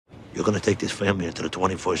You're gonna take this family into the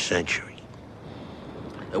 21st century.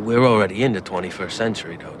 We're already in the 21st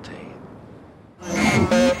century, though, T.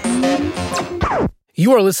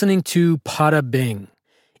 You are listening to Pada Bing,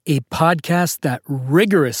 a podcast that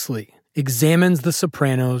rigorously examines The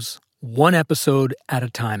Sopranos one episode at a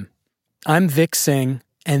time. I'm Vic Singh,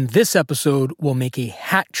 and this episode will make a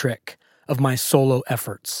hat trick of my solo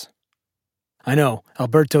efforts. I know,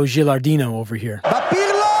 Alberto Gilardino over here.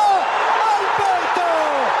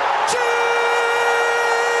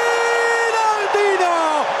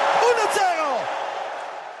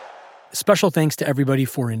 Special thanks to everybody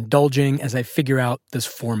for indulging as I figure out this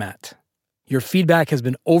format. Your feedback has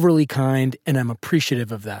been overly kind, and I'm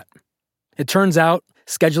appreciative of that. It turns out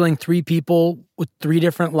scheduling 3 people with 3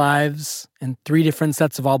 different lives and 3 different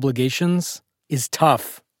sets of obligations is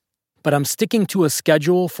tough. But I'm sticking to a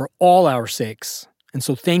schedule for all our sakes, and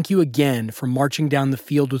so thank you again for marching down the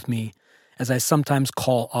field with me as I sometimes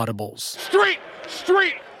call audibles. Street!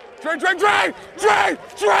 Dre!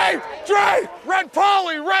 Red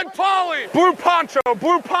Polly! Blue Poncho!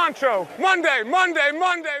 Monday!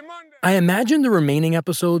 I imagine the remaining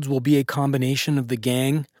episodes will be a combination of the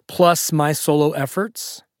gang plus my solo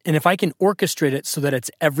efforts, and if I can orchestrate it so that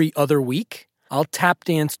it's every other week, I'll tap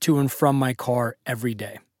dance to and from my car every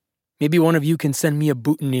day. Maybe one of you can send me a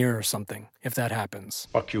boutonniere or something, if that happens.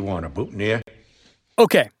 Fuck you want, a boutonniere?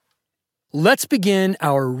 Okay, let's begin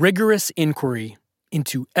our rigorous inquiry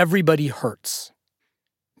into Everybody Hurts.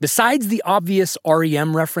 Besides the obvious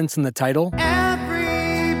REM reference in the title,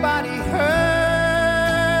 Everybody hurts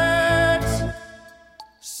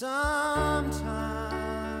sometimes.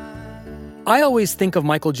 I always think of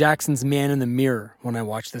Michael Jackson's Man in the Mirror when I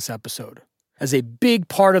watch this episode, as a big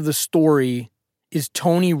part of the story is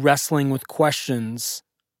Tony wrestling with questions.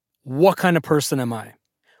 What kind of person am I?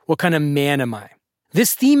 What kind of man am I?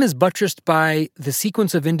 This theme is buttressed by the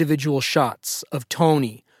sequence of individual shots of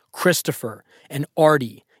Tony, Christopher, and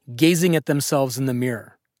Artie gazing at themselves in the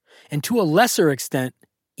mirror. And to a lesser extent,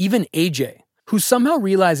 even AJ, who somehow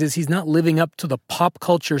realizes he's not living up to the pop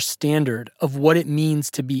culture standard of what it means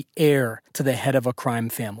to be heir to the head of a crime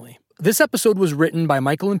family. This episode was written by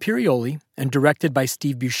Michael Imperioli and directed by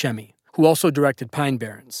Steve Buscemi, who also directed Pine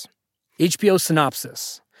Barrens. HBO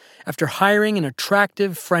synopsis. After hiring an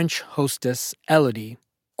attractive French hostess, Elodie,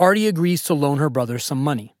 Artie agrees to loan her brother some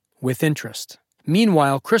money, with interest.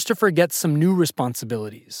 Meanwhile, Christopher gets some new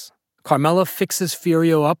responsibilities. Carmela fixes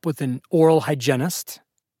Furio up with an oral hygienist.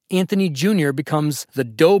 Anthony Jr. becomes the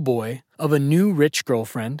doughboy of a new rich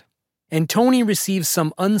girlfriend. And Tony receives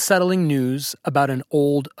some unsettling news about an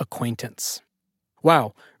old acquaintance.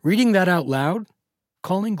 Wow, reading that out loud,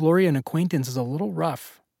 calling Gloria an acquaintance is a little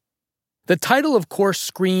rough. The title, of course,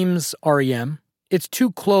 screams REM. It's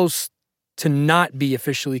too close to not be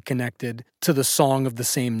officially connected to the song of the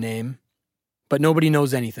same name. But nobody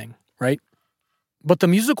knows anything, right? But the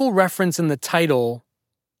musical reference in the title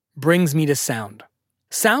brings me to sound.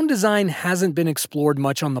 Sound design hasn't been explored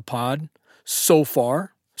much on the pod so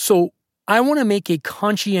far, so I want to make a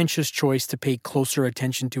conscientious choice to pay closer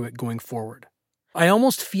attention to it going forward. I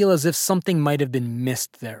almost feel as if something might have been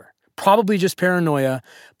missed there. Probably just paranoia,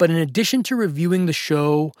 but in addition to reviewing the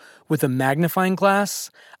show with a magnifying glass,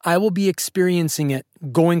 I will be experiencing it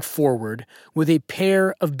going forward with a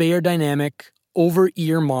pair of Beyerdynamic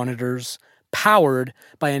over-ear monitors powered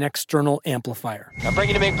by an external amplifier. I'm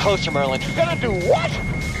bringing him in closer, Merlin. You're gonna do what?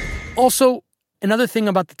 Also, another thing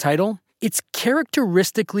about the title, it's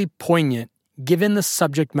characteristically poignant given the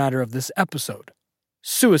subject matter of this episode.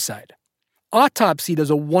 Suicide. Autopsy does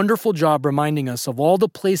a wonderful job reminding us of all the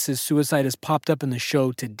places suicide has popped up in the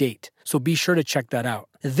show to date, so be sure to check that out.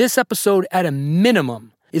 This episode, at a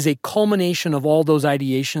minimum, is a culmination of all those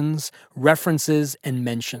ideations, references, and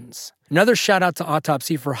mentions. Another shout out to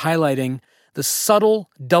Autopsy for highlighting the subtle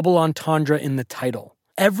double entendre in the title.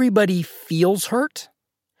 Everybody feels hurt,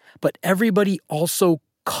 but everybody also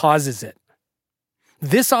causes it.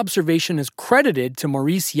 This observation is credited to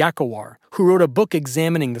Maurice Yakawar, who wrote a book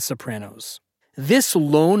examining The Sopranos. This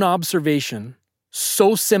lone observation,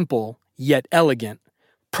 so simple yet elegant,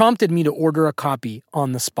 prompted me to order a copy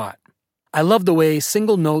on the spot. I love the way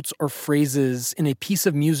single notes or phrases in a piece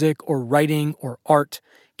of music or writing or art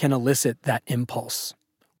can elicit that impulse.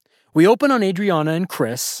 We open on Adriana and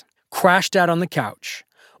Chris, crashed out on the couch,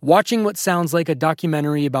 watching what sounds like a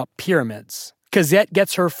documentary about pyramids. Cosette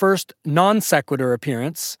gets her first non-sequitur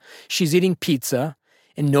appearance. She's eating pizza,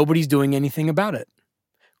 and nobody's doing anything about it.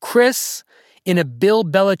 Chris, in a Bill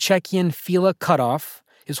Belichickian Fila cutoff,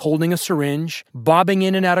 is holding a syringe, bobbing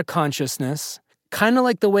in and out of consciousness, kind of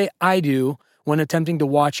like the way I do when attempting to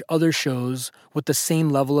watch other shows with the same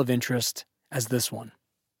level of interest as this one.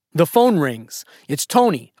 The phone rings. It's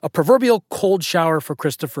Tony, a proverbial cold shower for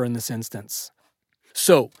Christopher in this instance.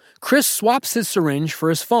 So, Chris swaps his syringe for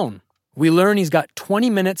his phone. We learn he's got 20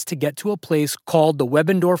 minutes to get to a place called the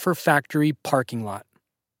Webendorfer Factory parking lot.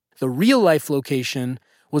 The real-life location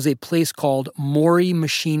was a place called Maury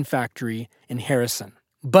Machine Factory in Harrison.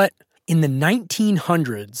 But in the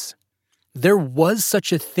 1900s, there was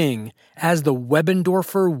such a thing as the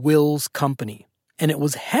Webendorfer Wills Company, and it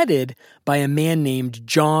was headed by a man named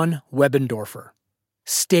John Webendorfer.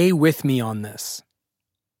 Stay with me on this.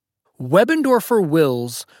 Webendorfer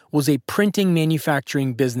Wills was a printing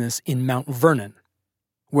manufacturing business in Mount Vernon,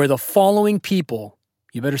 where the following people,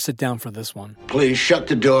 you better sit down for this one, Please shut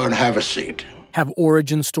the door and have a seat. have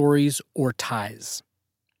origin stories or ties.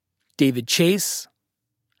 David Chase,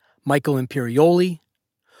 Michael Imperioli,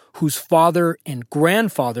 whose father and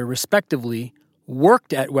grandfather, respectively,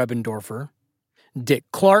 worked at Webendorfer, Dick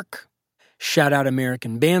Clark, shout out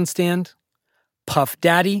American Bandstand, Puff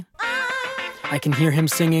Daddy. I can hear him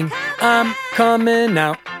singing, I'm coming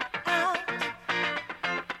out.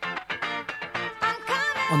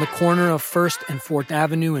 On the corner of 1st and 4th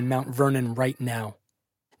Avenue in Mount Vernon right now.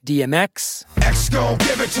 DMX, X gon'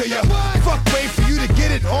 give it to you. Fuck, wait for you to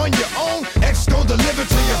get it on your own. X gon' deliver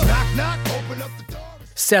to you. Knock, knock, open up the door.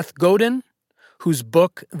 Seth Godin, whose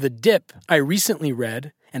book, The Dip, I recently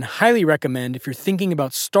read and highly recommend if you're thinking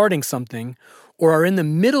about starting something or are in the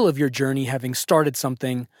middle of your journey having started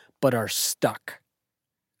something but are stuck.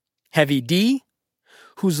 Heavy D,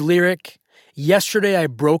 whose lyric, Yesterday I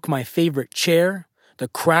broke my favorite chair, the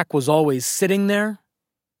crack was always sitting there.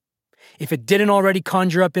 If it didn't already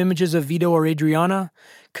conjure up images of Vito or Adriana,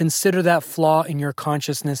 consider that flaw in your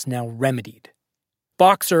consciousness now remedied.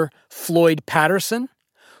 Boxer Floyd Patterson,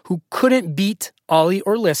 who couldn't beat Ollie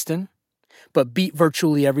or Liston, but beat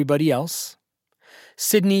virtually everybody else.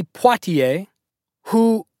 Sidney Poitier,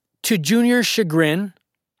 who, to Junior's chagrin,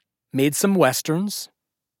 made some westerns.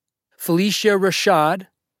 Felicia Rashad,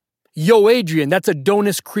 Yo Adrian, that's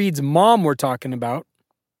Adonis Creed's mom we're talking about.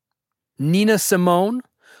 Nina Simone,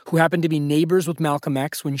 who happened to be neighbors with Malcolm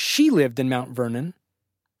X when she lived in Mount Vernon.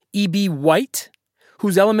 E.B. White,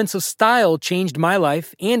 whose elements of style changed my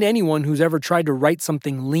life and anyone who's ever tried to write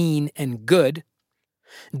something lean and good.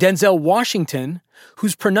 Denzel Washington,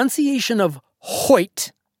 whose pronunciation of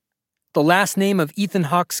Hoyt, the last name of Ethan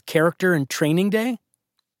Hawke's character in Training Day,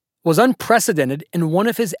 was unprecedented in one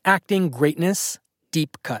of his acting greatness,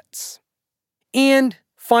 deep cuts. And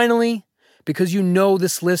finally, because you know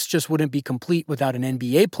this list just wouldn't be complete without an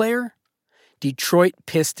NBA player, Detroit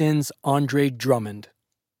Pistons' Andre Drummond,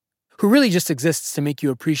 who really just exists to make you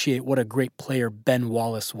appreciate what a great player Ben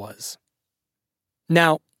Wallace was.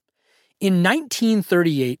 Now, in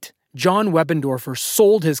 1938, John Webendorfer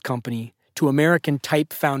sold his company to American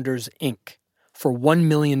Type Founders, Inc. for $1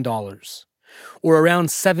 million, or around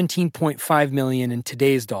 $17.5 million in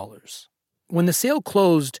today's dollars. When the sale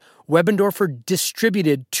closed, Webendorfer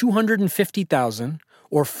distributed $250,000,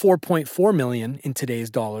 or $4.4 million in today's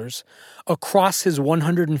dollars, across his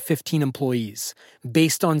 115 employees,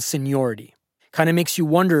 based on seniority. Kind of makes you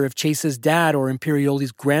wonder if Chase's dad or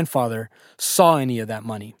Imperioli's grandfather saw any of that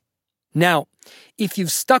money. Now, if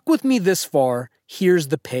you've stuck with me this far, here's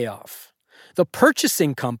the payoff. The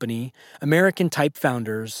purchasing company, American Type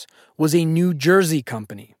Founders, was a New Jersey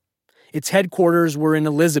company. Its headquarters were in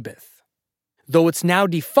Elizabeth. Though it's now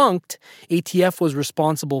defunct, ATF was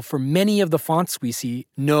responsible for many of the fonts we see,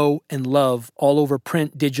 know, and love all over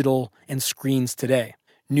print, digital, and screens today.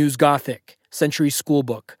 News Gothic, Century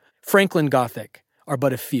Schoolbook, Franklin Gothic are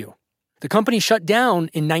but a few. The company shut down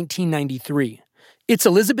in 1993. Its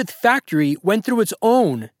Elizabeth factory went through its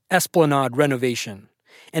own Esplanade renovation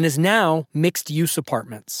and is now mixed-use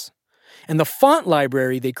apartments. And the font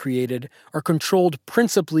library they created are controlled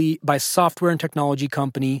principally by software and technology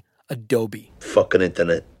company Adobe. Fucking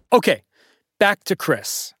internet. Okay, back to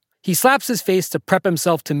Chris. He slaps his face to prep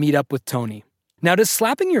himself to meet up with Tony. Now, does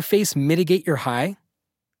slapping your face mitigate your high?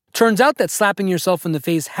 Turns out that slapping yourself in the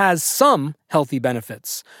face has some healthy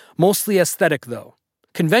benefits, mostly aesthetic though.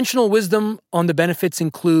 Conventional wisdom on the benefits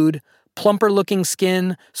include plumper-looking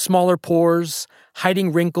skin, smaller pores,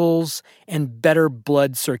 hiding wrinkles, and better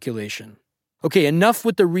blood circulation. Okay, enough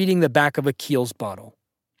with the reading the back of a Kiehl's bottle.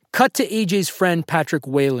 Cut to AJ's friend Patrick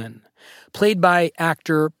Whalen, played by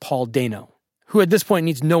actor Paul Dano, who at this point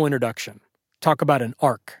needs no introduction. Talk about an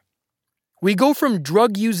arc. We go from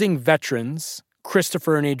drug-using veterans,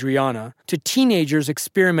 Christopher and Adriana, to teenagers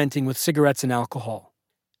experimenting with cigarettes and alcohol.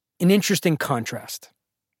 An interesting contrast.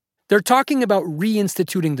 They're talking about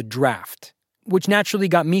reinstituting the draft, which naturally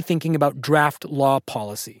got me thinking about draft law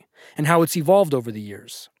policy and how it's evolved over the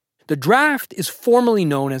years. The draft is formally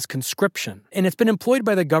known as conscription, and it's been employed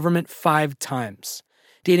by the government 5 times,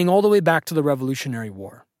 dating all the way back to the Revolutionary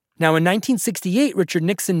War. Now, in 1968, Richard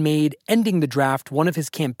Nixon made ending the draft one of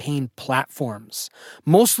his campaign platforms,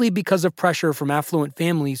 mostly because of pressure from affluent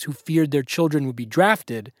families who feared their children would be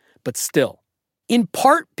drafted, but still. In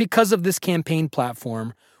part because of this campaign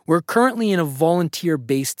platform, we're currently in a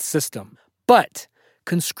volunteer-based system, but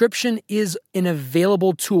conscription is an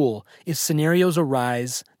available tool if scenarios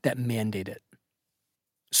arise that mandate it.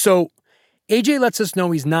 So, AJ lets us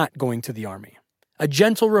know he's not going to the Army. A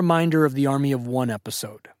gentle reminder of the Army of One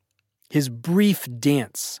episode. His brief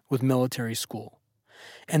dance with military school,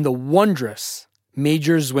 and the wondrous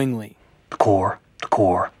Major Zwingli. The Corps, the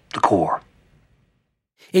Corps, the Corps.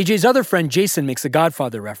 AJ's other friend Jason makes a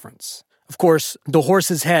Godfather reference. Of course, the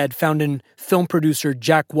horse's head found in film producer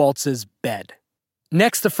Jack Waltz's bed.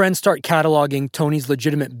 Next, the friends start cataloging Tony's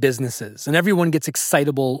legitimate businesses, and everyone gets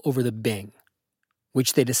excitable over the Bing,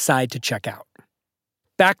 which they decide to check out.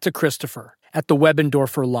 Back to Christopher at the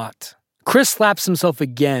Webendorfer lot. Chris slaps himself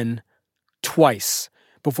again, twice,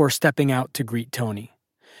 before stepping out to greet Tony.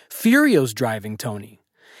 Furio's driving Tony,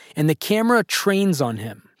 and the camera trains on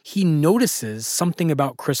him. He notices something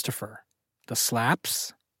about Christopher. The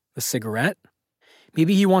slaps, the cigarette.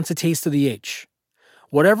 Maybe he wants a taste of the H.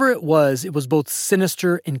 Whatever it was both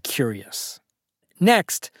sinister and curious.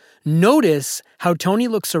 Next, notice how Tony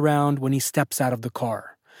looks around when he steps out of the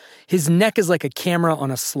car. His neck is like a camera on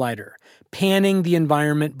a slider, panning the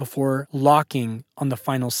environment before locking on the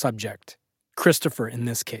final subject. Christopher in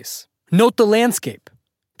this case. Note the landscape.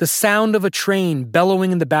 The sound of a train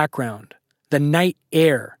bellowing in the background. The night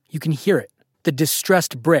air. You can hear it. The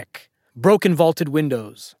distressed brick. Broken vaulted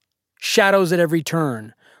windows. Shadows at every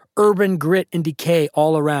turn. Urban grit and decay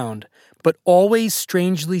all around. But always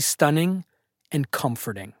strangely stunning and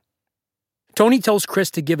comforting. Tony tells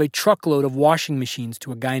Chris to give a truckload of washing machines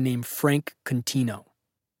to a guy named Frank Contino.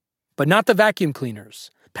 But not the vacuum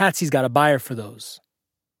cleaners. Patsy's got a buyer for those.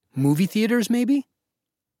 Movie theaters, maybe?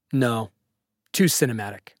 No. Too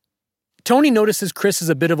cinematic. Tony notices Chris is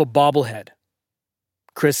a bit of a bobblehead.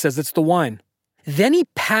 Chris says it's the wine. Then he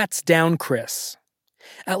pats down Chris.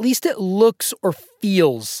 At least it looks or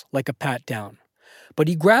feels like a pat down. But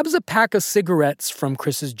he grabs a pack of cigarettes from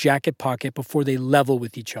Chris's jacket pocket before they level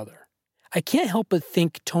with each other. I can't help but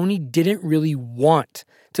think Tony didn't really want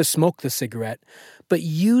to smoke the cigarette, but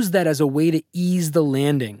used that as a way to ease the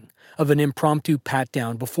landing of an impromptu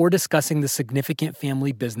pat-down before discussing the significant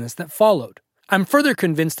family business that followed. I'm further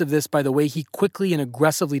convinced of this by the way he quickly and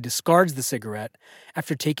aggressively discards the cigarette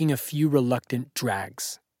after taking a few reluctant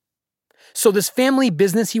drags. So this family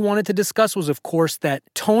business he wanted to discuss was, of course, that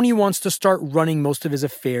Tony wants to start running most of his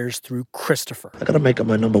affairs through Christopher. I gotta make it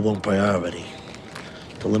my number one priority.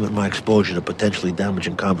 To limit my exposure to potentially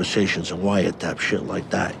damaging conversations and wiretap shit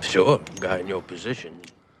like that. Sure, guy in your position.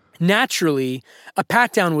 Naturally, a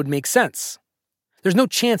pat-down would make sense. There's no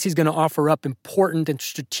chance he's going to offer up important and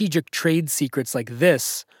strategic trade secrets like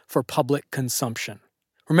this for public consumption.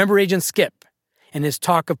 Remember Agent Skip and his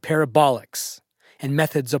talk of parabolics and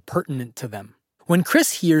methods appurtenant to them. When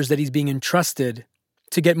Chris hears that he's being entrusted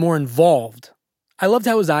to get more involved, I loved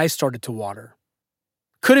how his eyes started to water.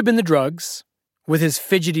 Could have been the drugs, with his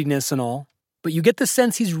fidgetiness and all, but you get the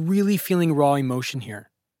sense he's really feeling raw emotion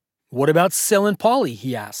here. What about Sil and Paulie,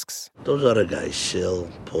 he asks. Those other guys, Sil,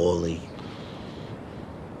 Paulie.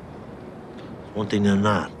 One thing they're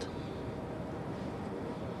not.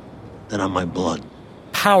 They're not my blood.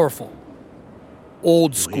 Powerful.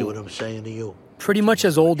 Old You hear what school. I'm saying to you? Pretty much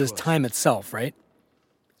as old as time itself, right?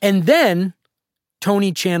 And then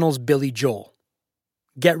Tony channels Billy Joel.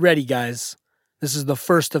 Get ready, guys. This is the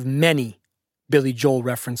first of many Billy Joel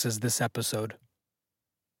references this episode.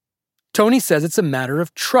 Tony says it's a matter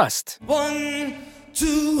of trust. 1,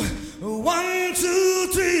 2, 1, 2,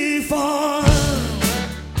 3, 4.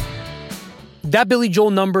 That Billy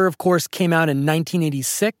Joel number, of course, came out in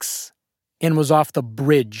 1986 and was off the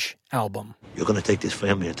Bridge album. You're gonna take this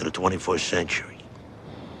family into the 21st century.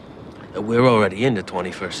 We're already in the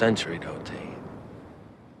 21st century, though, T.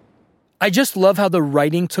 I just love how the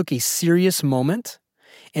writing took a serious moment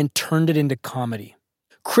and turned it into comedy.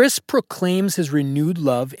 Chris proclaims his renewed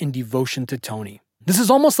love and devotion to Tony. This is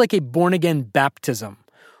almost like a born-again baptism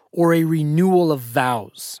or a renewal of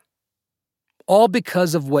vows. All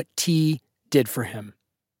because of what T did for him.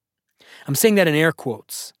 I'm saying that in air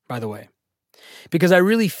quotes, by the way, because I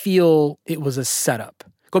really feel it was a setup.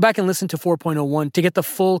 Go back and listen to 4.01 to get the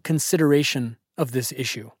full consideration of this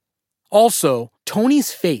issue. Also,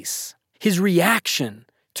 Tony's face, his reaction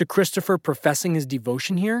to Christopher professing his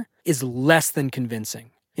devotion here is less than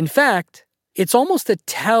convincing. In fact, It's almost a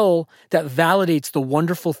tell that validates the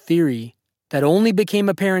wonderful theory that only became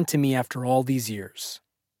apparent to me after all these years.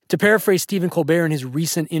 To paraphrase Stephen Colbert in his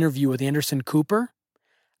recent interview with Anderson Cooper,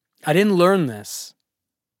 I didn't learn this.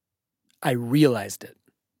 I realized it.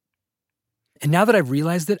 And now that I've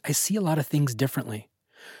realized it, I see a lot of things differently.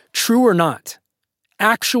 True or not,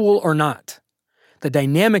 actual or not, the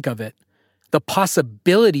dynamic of it, the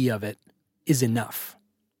possibility of it is enough.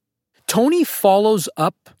 Tony follows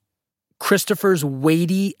up Christopher's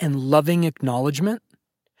weighty and loving acknowledgement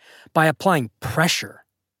by applying pressure.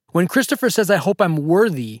 When Christopher says, "I hope I'm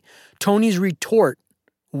worthy," Tony's retort,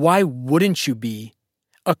 "Why wouldn't you be?"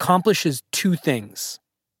 accomplishes two things.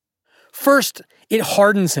 First, it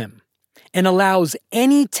hardens him and allows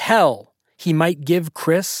any tell he might give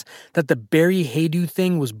Chris that the Barry Haydu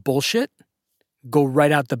thing was bullshit go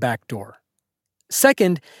right out the back door.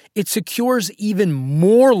 Second, it secures even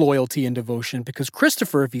more loyalty and devotion because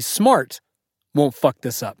Christopher, if he's smart, won't fuck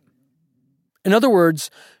this up. In other words,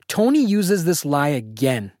 Tony uses this lie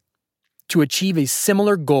again to achieve a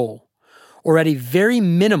similar goal, or at a very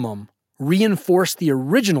minimum, reinforce the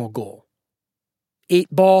original goal.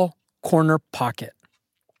 8-ball, corner pocket.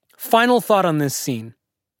 Final thought on this scene.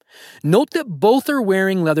 Note that both are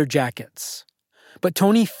wearing leather jackets, but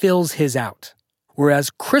Tony fills his out,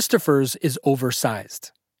 whereas Christopher's is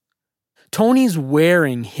oversized. Tony's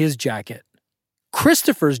wearing his jacket.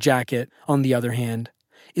 Christopher's jacket, on the other hand,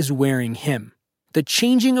 is wearing him. The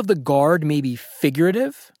changing of the guard may be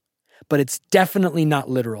figurative, but it's definitely not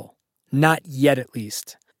literal. Not yet, at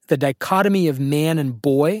least. The dichotomy of man and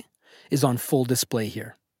boy is on full display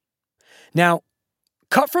here. Now,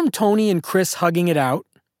 cut from Tony and Chris hugging it out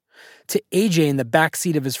to AJ in the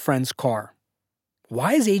backseat of his friend's car.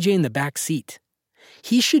 Why is AJ in the back seat?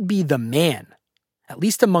 He should be the man, at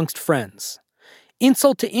least amongst friends.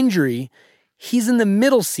 Insult to injury, he's in the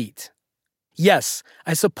middle seat. Yes,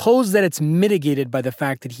 I suppose that it's mitigated by the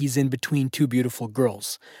fact that he's in between two beautiful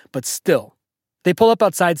girls, but still. They pull up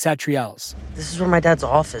outside Satriel's. This is where my dad's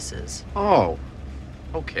office is. Oh,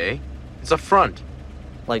 okay. It's a front.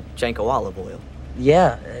 Like Jenko olive oil.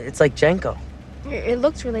 Yeah, it's like Jenko. It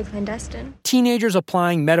looks really clandestine. Teenagers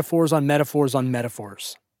applying metaphors on metaphors on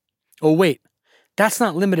metaphors. Oh wait, that's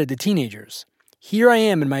not limited to teenagers. Here I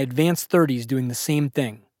am in my advanced 30s doing the same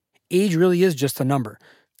thing. Age really is just a number,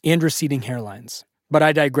 and receding hairlines. But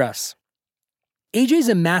I digress. AJ's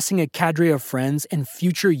amassing a cadre of friends and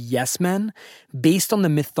future yes men based on the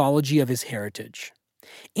mythology of his heritage.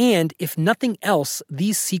 And if nothing else,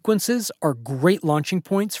 these sequences are great launching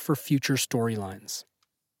points for future storylines.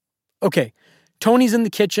 Okay, Tony's in the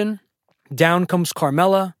kitchen, down comes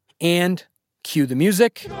Carmela, and, cue the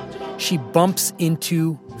music, she bumps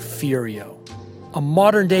into Furio. A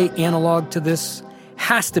modern-day analog to this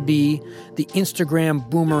has to be the Instagram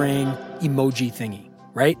boomerang emoji thingy,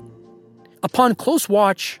 right? Upon close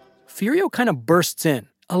watch, Furio kind of bursts in,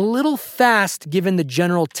 a little fast given the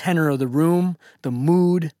general tenor of the room, the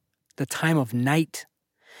mood, the time of night,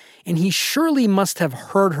 and he surely must have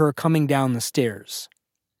heard her coming down the stairs.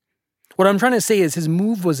 What I'm trying to say is his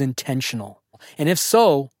move was intentional, and if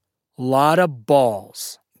so, lot of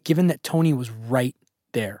balls, given that Tony was right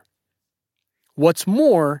there. What's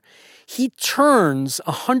more, he turns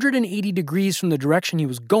 180 degrees from the direction he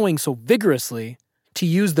was going so vigorously to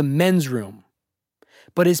use the men's room.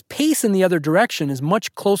 But his pace in the other direction is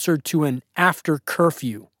much closer to an after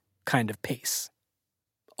curfew kind of pace.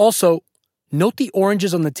 Also, note the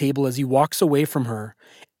oranges on the table as he walks away from her,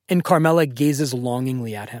 and Carmela gazes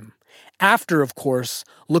longingly at him. After, of course,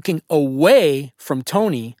 looking away from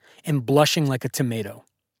Tony and blushing like a tomato.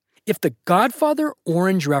 If the Godfather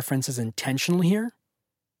orange reference is intentional here,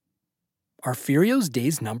 are Furio's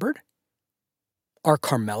days numbered? Are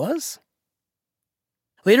Carmela's?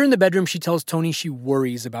 Later in the bedroom, she tells Tony she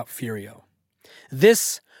worries about Furio.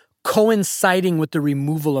 This coinciding with the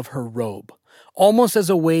removal of her robe, almost as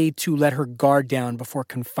a way to let her guard down before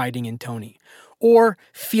confiding in Tony, or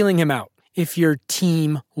feeling him out, if you're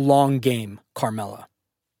team long game, Carmela.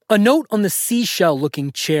 A note on the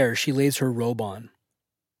seashell-looking chair she lays her robe on.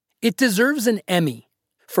 It deserves an Emmy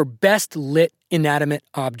for Best Lit Inanimate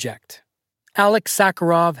Object. Alex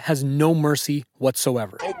Sakharov has no mercy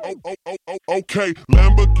whatsoever. Okay,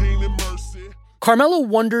 Lamborghini Mercy. Carmela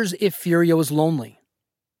wonders if Furio is lonely.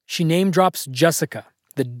 She name drops Jessica,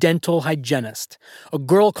 the dental hygienist, a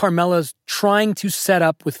girl Carmela's trying to set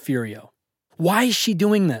up with Furio. Why is she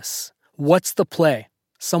doing this? What's the play?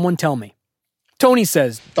 Someone tell me. Tony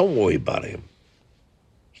says, Don't worry about him.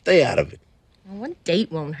 Stay out of it. One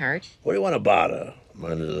date won't hurt. What do you want to bother?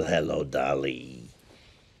 My little hello, dolly.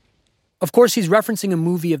 Of course, he's referencing a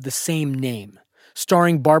movie of the same name,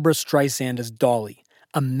 starring Barbara Streisand as Dolly,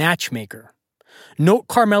 a matchmaker. Note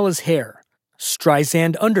Carmela's hair,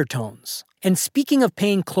 Streisand undertones. And speaking of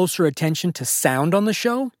paying closer attention to sound on the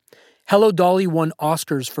show, Hello Dolly won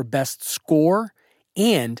Oscars for Best Score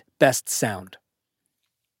and Best Sound.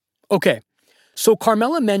 Okay, so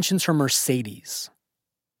Carmela mentions her Mercedes,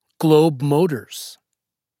 Globe Motors,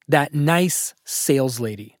 that nice sales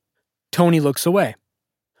lady. Tony looks away.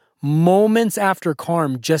 Moments after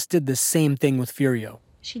Carm just did the same thing with Furio.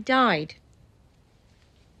 She died.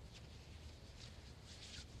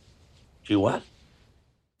 She what?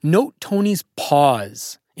 Note Tony's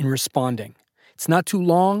pause in responding. It's not too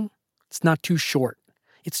long, it's not too short.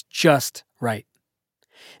 It's just right.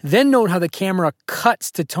 Then note how the camera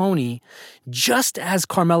cuts to Tony just as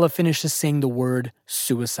Carmela finishes saying the word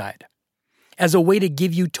suicide, as a way to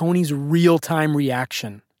give you Tony's real-time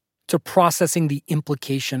reaction to processing the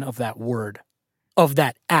implication of that word, of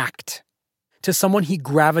that act, to someone he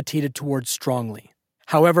gravitated towards strongly,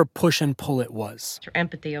 however push and pull it was. Her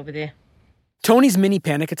empathy over there. Tony's mini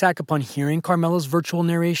panic attack upon hearing Carmela's virtual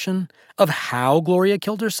narration of how Gloria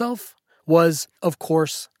killed herself was, of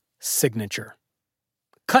course, signature.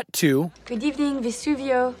 Cut to... Good evening,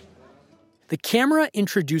 Vesuvio. The camera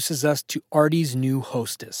introduces us to Artie's new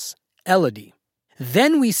hostess, Elodie.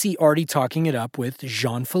 Then we see Artie talking it up with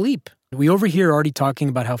Jean-Philippe. We overhear Artie talking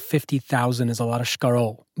about how 50,000 is a lot of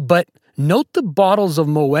Scarol. But note the bottles of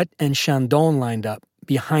Moet and Chandon lined up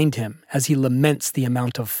behind him as he laments the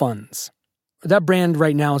amount of funds. That brand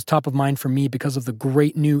right now is top of mind for me because of the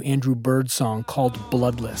great new Andrew Bird song called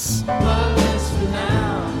Bloodless. Bloodless for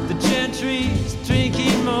now. The gentry's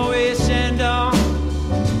drinking Moet Chandon.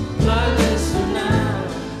 Bloodless for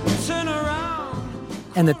now. Turn around.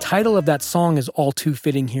 And the title of that song is all too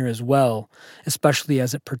fitting here as well, especially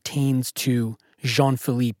as it pertains to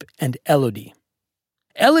Jean-Philippe and Elodie.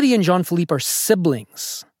 Elodie and Jean-Philippe are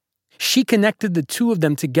siblings. She connected the two of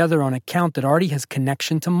them together on account that Artie has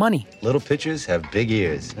connection to money. Little pitchers have big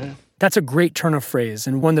ears. That's a great turn of phrase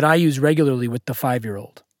and one that I use regularly with the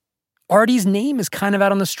 5-year-old. Artie's name is kind of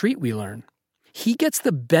out on the street, we learn. He gets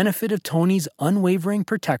the benefit of Tony's unwavering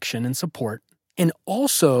protection and support and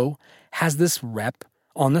also has this rep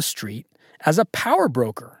on the street as a power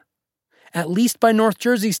broker, at least by North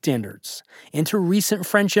Jersey standards, and to recent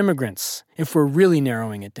French immigrants, if we're really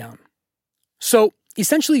narrowing it down. So,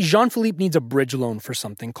 essentially, Jean-Philippe needs a bridge loan for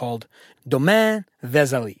something called Domaine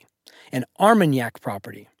Vézali, an Armagnac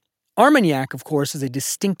property. Armagnac, of course, is a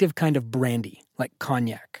distinctive kind of brandy, like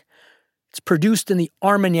cognac. It's produced in the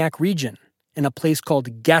Armagnac region, in a place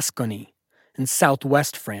called Gascony, in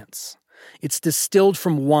southwest France. It's distilled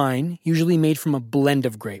from wine, usually made from a blend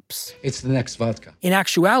of grapes. It's the next vodka. In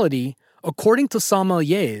actuality, according to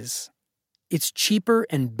sommeliers, it's cheaper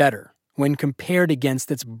and better when compared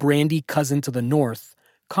against its brandy cousin to the north,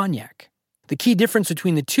 cognac. The key difference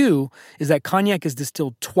between the two is that cognac is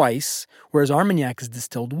distilled twice, whereas Armagnac is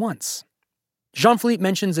distilled once. Jean-Philippe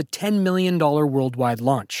mentions a $10 million worldwide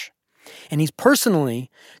launch, and he's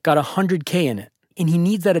personally got $100K in it, and he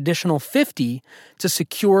needs that additional $50 to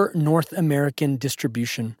secure North American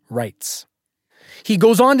distribution rights. He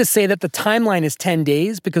goes on to say that the timeline is 10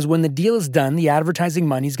 days because when the deal is done, the advertising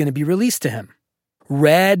money is going to be released to him.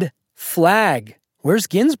 Red flag. Where's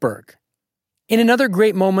Ginsburg? In another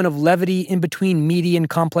great moment of levity in between meaty and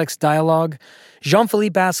complex dialogue,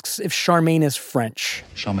 Jean-Philippe asks if Charmaine is French.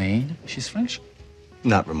 Charmaine? She's French?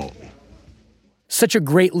 Not remotely. Such a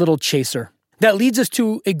great little chaser. That leads us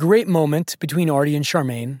to a great moment between Artie and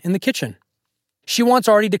Charmaine in the kitchen. She wants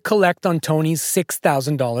Artie to collect on Tony's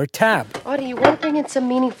 $6,000 tab. Artie, you want to bring in some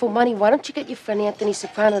meaningful money? Why don't you get your friend Anthony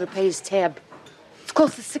Soprano to pay his tab? It's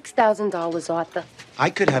close to $6,000, Arthur. I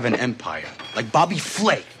could have an empire like Bobby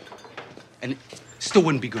Flay, and it still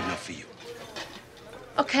wouldn't be good enough for you.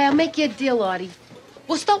 Okay, I'll make you a deal, Artie.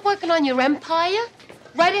 We'll start working on your empire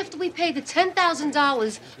right after we pay the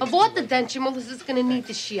 $10,000 of Arthur denture Melissa's going to need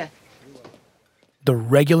this year. The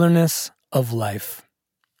regularness of life.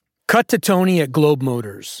 Cut to Tony at Globe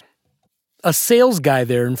Motors. A sales guy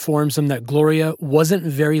there informs him that Gloria wasn't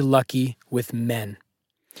very lucky with men.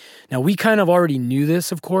 Now, we kind of already knew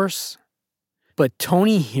this, of course, but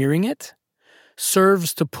Tony hearing it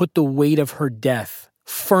serves to put the weight of her death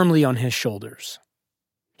firmly on his shoulders.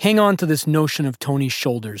 Hang on to this notion of Tony's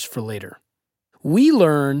shoulders for later. We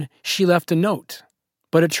learn she left a note,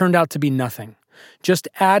 but it turned out to be nothing. Just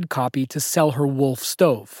ad copy to sell her Wolf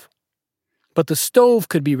stove. But the stove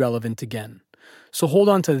could be relevant again, so hold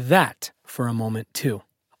on to that for a moment too.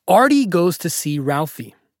 Artie goes to see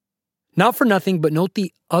Ralphie. Not for nothing, but note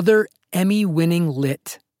the other Emmy-winning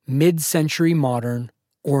lit, mid-century modern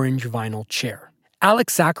orange vinyl chair.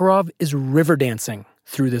 Alex Sakharov is river dancing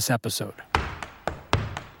through this episode.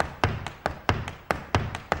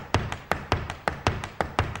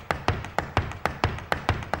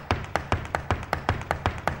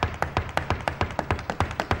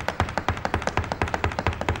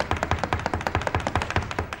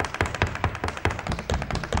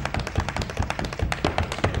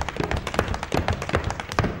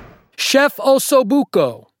 Chef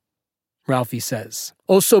Ossobuco, Ralphie says.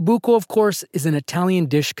 Ossobuco, of course, is an Italian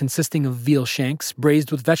dish consisting of veal shanks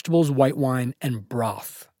braised with vegetables, white wine, and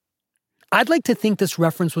broth. I'd like to think this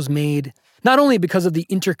reference was made not only because of the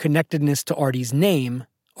interconnectedness to Artie's name,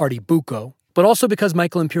 Artie Bucco, but also because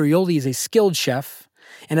Michael Imperioli is a skilled chef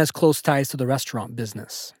and has close ties to the restaurant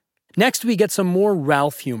business. Next, we get some more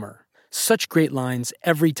Ralph humor. Such great lines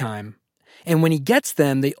every time. And when he gets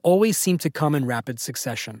them, they always seem to come in rapid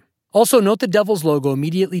succession. Also, note the Devil's logo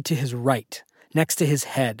immediately to his right, next to his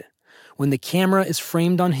head, when the camera is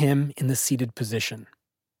framed on him in the seated position.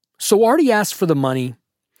 So Artie asks for the money,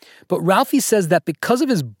 but Ralphie says that because of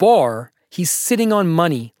his bar, he's sitting on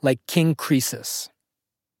money like King Croesus.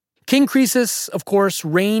 King Croesus, of course,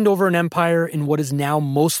 reigned over an empire in what is now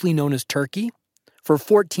mostly known as Turkey for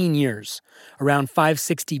 14 years, around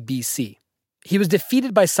 560 BC. He was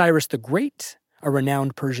defeated by Cyrus the Great, a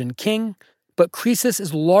renowned Persian king, but Croesus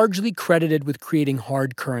is largely credited with creating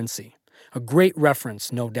hard currency. A great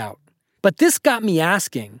reference, no doubt. But this got me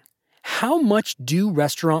asking, how much do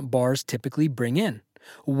restaurant bars typically bring in?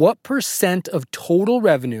 What % of total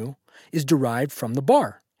revenue is derived from the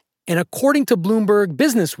bar? And according to Bloomberg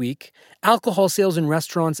Businessweek, alcohol sales in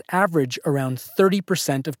restaurants average around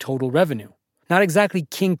 30% of total revenue. Not exactly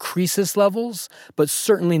King Croesus levels, but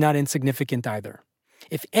certainly not insignificant either.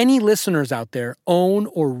 If any listeners out there own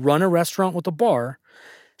or run a restaurant with a bar,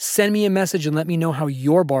 send me a message and let me know how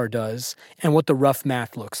your bar does and what the rough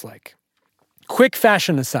math looks like. Quick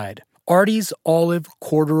fashion aside, Artie's olive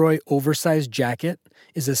corduroy oversized jacket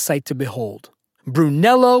is a sight to behold.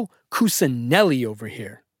 Brunello Cucinelli over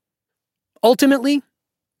here. Ultimately,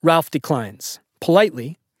 Ralph declines,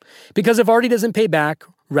 politely, because if Artie doesn't pay back,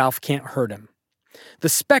 Ralph can't hurt him. The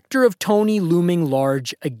specter of Tony looming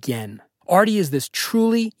large again. Artie is this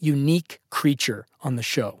truly unique creature on the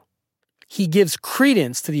show. He gives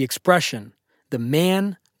credence to the expression, the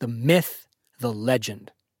man, the myth, the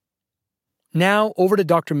legend. Now, over to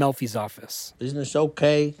Dr. Melfi's office. Business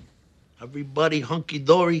okay? Everybody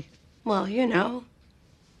hunky-dory? Well, you know,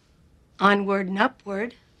 onward and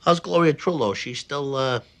upward. How's Gloria Trullo? She's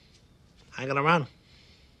still, hanging around?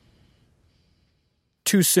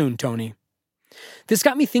 Too soon, Tony. This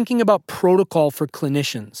got me thinking about protocol for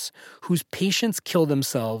clinicians whose patients kill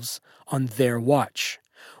themselves on their watch.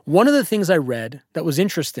 One of the things I read that was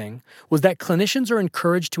interesting was that clinicians are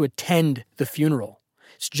encouraged to attend the funeral.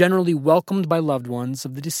 It's generally welcomed by loved ones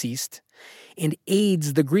of the deceased and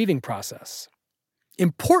aids the grieving process.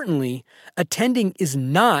 Importantly, attending is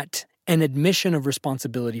not an admission of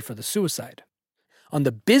responsibility for the suicide. On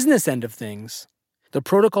the business end of things, the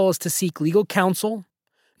protocol is to seek legal counsel,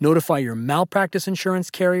 notify your malpractice insurance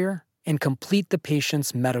carrier, and complete the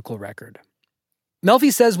patient's medical record.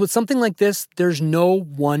 Melfi says with something like this, there's no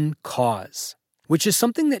one cause, which is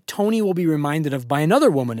something that Tony will be reminded of by another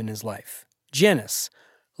woman in his life, Janice,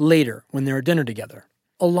 later when they're at dinner together.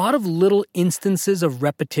 A lot of little instances of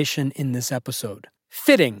repetition in this episode.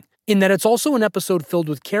 Fitting, in that it's also an episode filled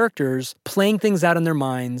with characters playing things out in their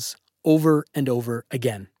minds over and over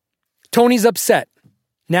again. Tony's upset,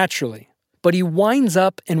 naturally, but he winds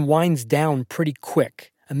up and winds down pretty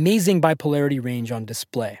quick. Amazing bipolarity range on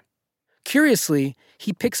display. Curiously,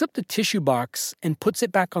 he picks up the tissue box and puts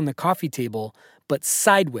it back on the coffee table, but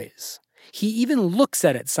sideways. He even looks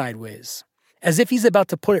at it sideways, as if he's about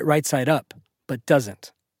to put it right side up, but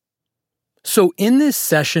doesn't. So in this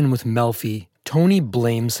session with Melfi, Tony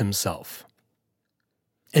blames himself.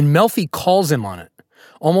 And Melfi calls him on it,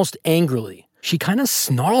 almost angrily. She kind of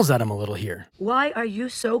snarls at him a little here. Why are you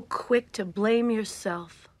so quick to blame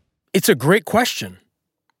yourself? It's a great question.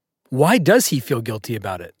 Why does he feel guilty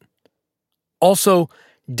about it? Also,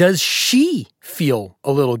 does she feel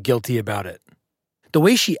a little guilty about it? The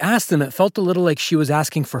way she asked him, it felt a little like she was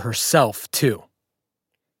asking for herself, too.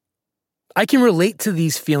 I can relate to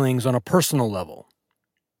these feelings on a personal level.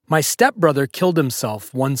 My stepbrother killed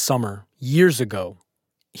himself one summer, years ago.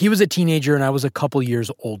 He was a teenager and I was a couple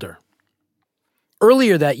years older.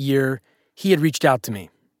 Earlier that year, he had reached out to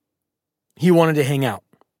me. He wanted to hang out.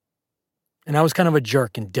 And I was kind of a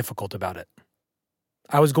jerk and difficult about it.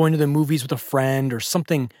 I was going to the movies with a friend or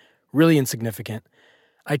something really insignificant.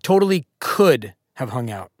 I totally could have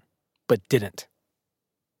hung out, but didn't.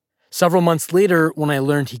 Several months later, when I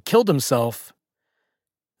learned he killed himself,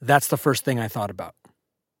 That's the first thing I thought about.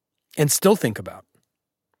 And still think about.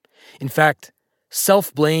 In fact,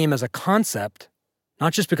 self-blame as a concept,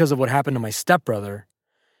 not just because of what happened to my stepbrother,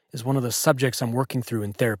 is one of the subjects I'm working through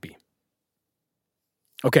in therapy.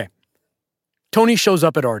 Okay. Tony shows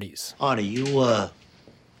up at Artie's. Artie, you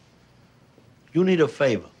need a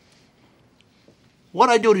favor. What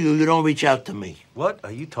I do to you, you don't reach out to me. What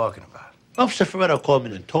are you talking about? Officer Ferretto called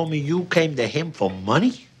me and told me you came to him for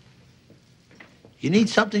money? You need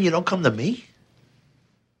something, you don't come to me?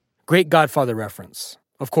 Great Godfather reference.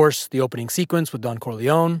 Of course, the opening sequence with Don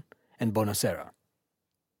Corleone and Bonacera.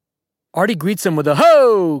 Artie greets him with a,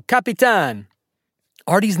 "Ho, Capitan!"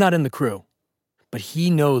 Artie's not in the crew, but he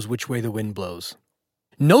knows which way the wind blows.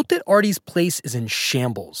 Note that Artie's place is in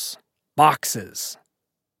shambles. Boxes.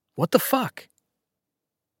 What the fuck?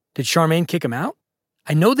 Did Charmaine kick him out?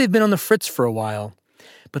 I know they've been on the fritz for a while,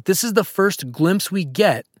 but this is the first glimpse we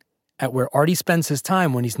get at where Artie spends his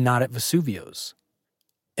time when he's not at Vesuvio's.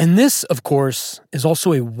 And this, of course, is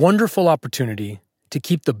also a wonderful opportunity to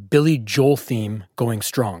keep the Billy Joel theme going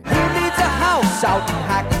strong. Who needs a house out in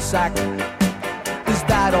Hackensack? Is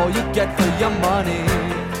that all you get for your money?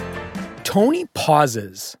 Tony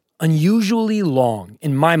pauses, unusually long,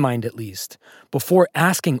 in my mind at least, before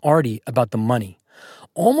asking Artie about the money,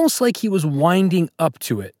 almost like he was winding up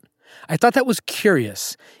to it. I thought that was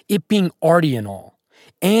curious, it being Artie and all,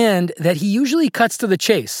 and that he usually cuts to the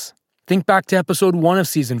chase. Think back to episode 1 of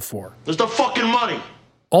season 4. Where's the fucking money?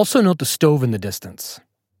 Also note the stove in the distance.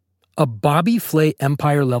 A Bobby Flay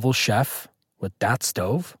Empire-level chef with that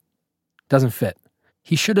stove? Doesn't fit.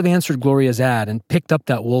 He should have answered Gloria's ad and picked up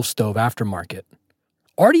that Wolf stove aftermarket.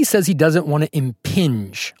 Artie says he doesn't want to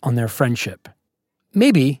impinge on their friendship.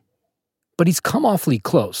 Maybe, but he's come awfully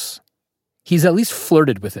close. He's at least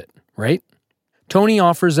flirted with it, right? Tony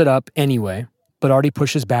offers it up anyway, but Artie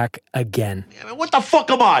pushes back again. I mean, what the fuck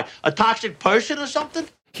am I? A toxic person or something?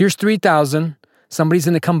 Here's $3,000. Somebody's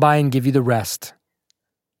going to come by and give you the rest.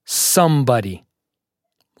 Somebody.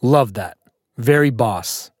 Love that. Very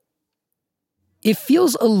boss. It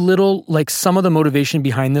feels a little like some of the motivation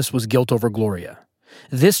behind this was guilt over Gloria.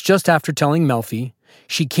 This just after telling Melfi,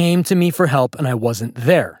 she came to me for help and I wasn't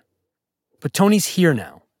there. But Tony's here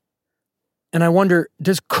now. And I wonder,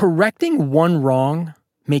 does correcting one wrong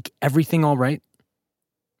make everything all right?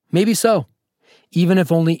 Maybe so, even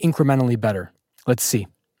if only incrementally better. Let's see.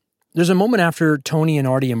 There's a moment after Tony and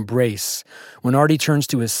Artie embrace when Artie turns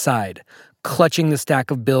to his side, clutching the stack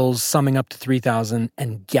of bills, summing up to $3,000,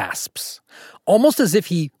 and gasps. Almost as if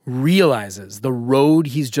he realizes the road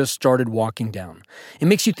he's just started walking down. It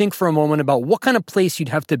makes you think for a moment about what kind of place you'd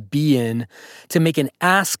have to be in to make an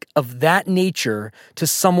ask of that nature to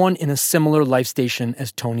someone in a similar life station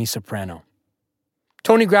as Tony Soprano.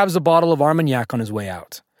 Tony grabs a bottle of Armagnac on his way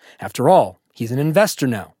out. After all, he's an investor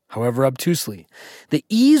now, however obtusely. The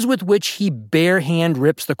ease with which he bare-hand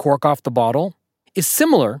rips the cork off the bottle is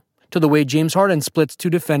similar to the way James Harden splits two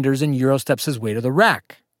defenders and Eurosteps his way to the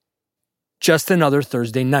rack. Just another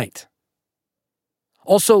Thursday night.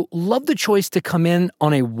 Also, love the choice to come in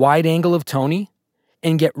on a wide angle of Tony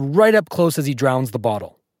and get right up close as he drowns the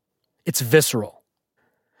bottle. It's visceral.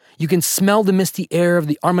 You can smell the misty air of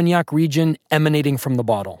the Armagnac region emanating from the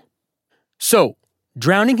bottle. So,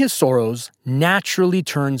 drowning his sorrows naturally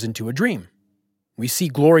turns into a dream. We see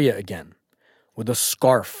Gloria again, with a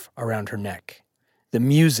scarf around her neck. The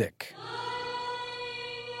music.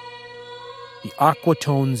 The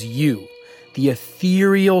aquatone's U. The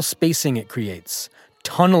ethereal spacing it creates,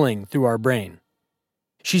 tunneling through our brain.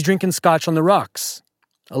 She's drinking scotch on the rocks.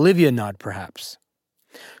 Olivia nod, perhaps.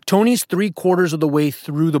 Tony's 3/4 of the way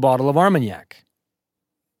through the bottle of Armagnac.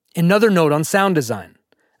 Another note on sound design.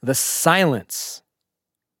 The silence.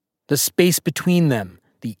 The space between them.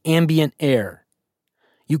 The ambient air.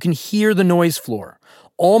 You can hear the noise floor.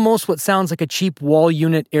 Almost what sounds like a cheap wall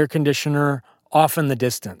unit air conditioner off in the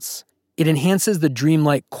distance. It enhances the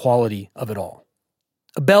dreamlike quality of it all.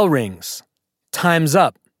 A bell rings. Time's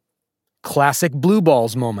up. Classic Blue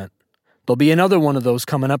Balls moment. There'll be another one of those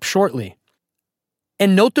coming up shortly.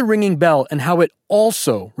 And note the ringing bell and how it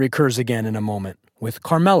also recurs again in a moment with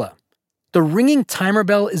Carmela. The ringing timer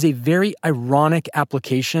bell is a very ironic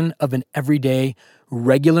application of an everyday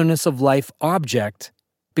regularness of life object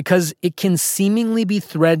because it can seemingly be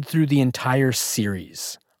thread through the entire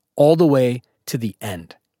series, all the way to the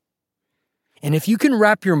end. And if you can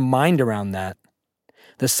wrap your mind around that,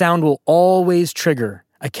 the sound will always trigger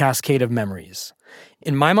a cascade of memories.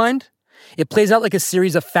 In my mind, it plays out like a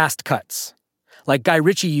series of fast cuts, like Guy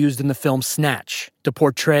Ritchie used in the film Snatch to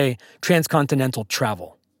portray transcontinental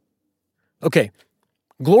travel. Okay,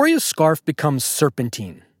 Gloria's scarf becomes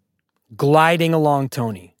serpentine, gliding along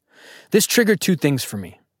Tony, This triggered two things for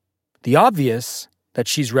me. The obvious, that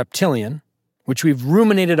she's reptilian, which we've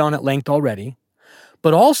ruminated on at length already,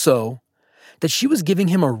 but also that she was giving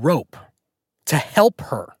him a rope to help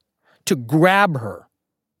her, to grab her.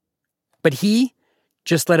 But he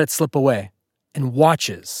just let it slip away and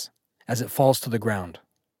watches as it falls to the ground.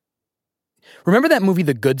 Remember that movie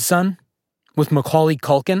The Good Son with Macaulay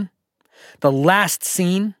Culkin? The last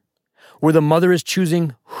scene where the mother is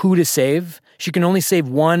choosing who to save. She can only save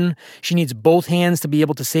one. She needs both hands to be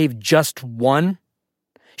able to save just one.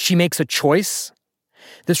 She makes a choice.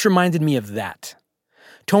 This reminded me of that.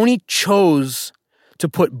 Tony chose to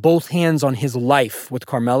put both hands on his life with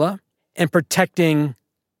Carmela and protecting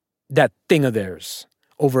that thing of theirs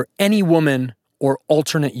over any woman or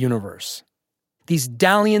alternate universe. These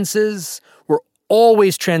dalliances were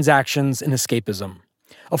always transactions in escapism,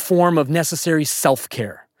 a form of necessary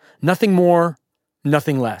self-care. Nothing more,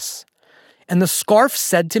 nothing less. And the scarf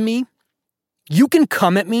said to me, you can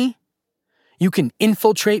come at me, you can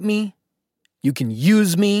infiltrate me, you can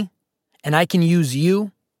use me, and I can use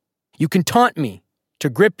you. You can taunt me to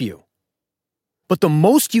grip you. But the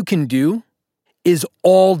most you can do is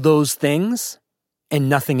all those things and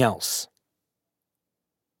nothing else.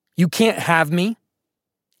 You can't have me,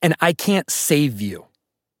 and I can't save you.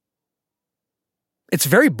 It's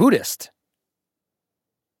very Buddhist.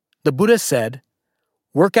 The Buddha said,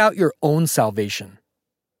 work out your own salvation.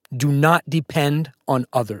 Do not depend on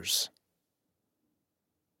others.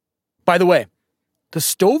 By the way, the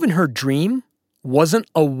stove in her dream wasn't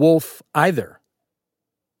a wolf either.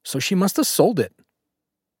 So she must have sold it.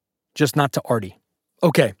 Just not to Artie.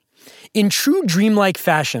 Okay, in true dreamlike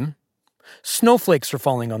fashion, snowflakes are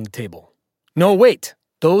falling on the table. No, wait,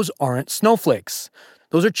 those aren't snowflakes.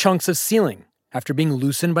 Those are chunks of ceiling after being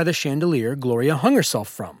loosened by the chandelier Gloria hung herself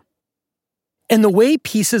from. And the way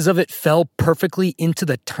pieces of it fell perfectly into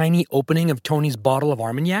the tiny opening of Tony's bottle of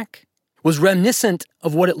Armagnac was reminiscent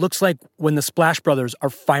of what it looks like when the Splash Brothers are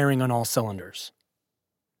firing on all cylinders.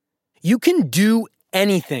 You can do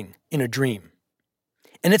anything in a dream.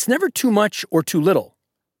 And it's never too much or too little.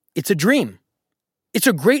 It's a dream. It's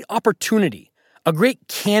a great opportunity, a great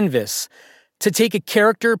canvas to take a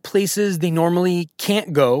character places they normally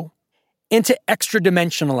can't go and to extra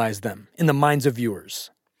dimensionalize them in the minds of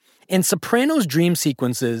viewers. And Sopranos' dream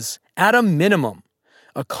sequences, at a minimum,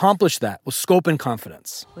 accomplish that with scope and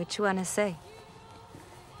confidence. Which you want to say?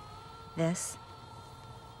 This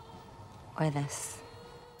or this?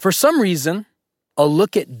 For some reason, a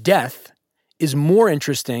look at death is more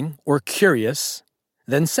interesting or curious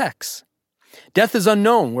than sex. Death is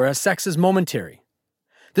unknown, whereas sex is momentary.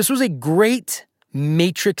 This was a great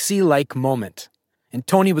Matrixy-like moment, and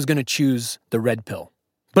Tony was going to choose the red pill.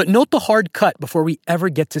 But note the hard cut before we ever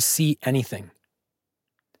get to see anything.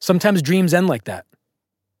 Sometimes dreams end like that.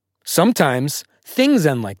 Sometimes things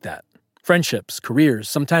end like that. Friendships, careers,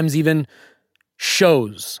 sometimes even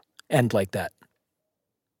shows end like that.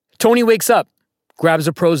 Tony wakes up, grabs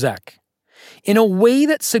a Prozac, in a way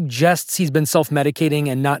that suggests he's been self-medicating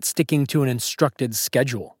and not sticking to an instructed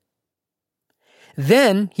schedule.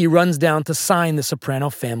 Then he runs down to sign the Soprano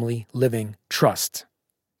family living trust.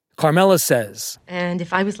 Carmela says, and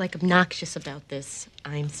if I was obnoxious about this,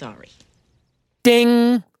 I'm sorry.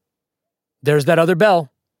 Ding! There's that other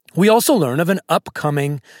bell. We also learn of an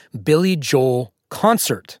upcoming Billy Joel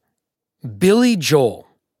concert. Billy Joel.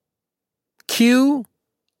 Cue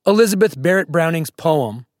Elizabeth Barrett Browning's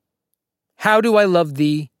poem, How Do I Love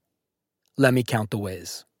Thee? Let Me Count the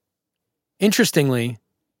Ways. Interestingly,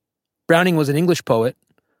 Browning was an English poet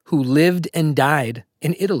who lived and died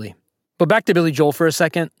in Italy. But back to Billy Joel for a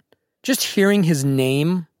second. Just hearing his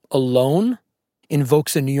name alone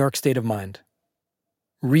invokes a New York state of mind.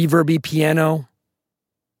 Reverby piano,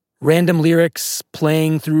 random lyrics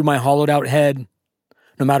playing through my hollowed out head.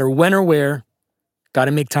 No matter when or where, gotta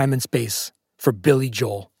make time and space for Billy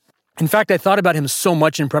Joel. In fact, I thought about him so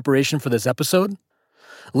much in preparation for this episode,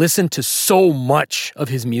 listened to so much of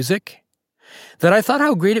his music, that I thought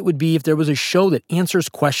how great it would be if there was a show that answers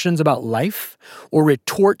questions about life or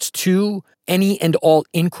retorts to any and all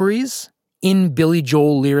inquiries in Billy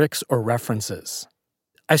Joel lyrics or references.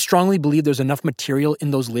 I strongly believe there's enough material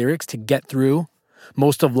in those lyrics to get through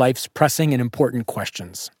most of life's pressing and important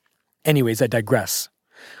questions. Anyways, I digress.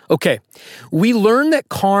 Okay, we learned that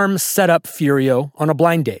Carm set up Furio on a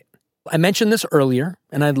blind date. I mentioned this earlier,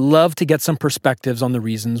 and I'd love to get some perspectives on the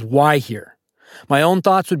reasons why here. My own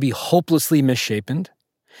thoughts would be hopelessly misshapen,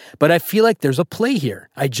 but I feel like there's a play here.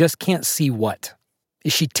 I just can't see what.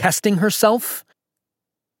 Is she testing herself?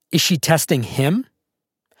 Is she testing him?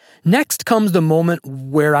 Next comes the moment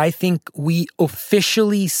where I think we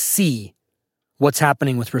officially see what's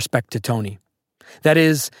happening with respect to Tony. That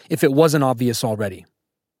is, if it wasn't obvious already.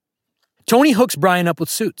 Tony hooks Brian up with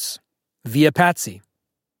Suits via Patsy.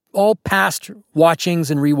 All past watchings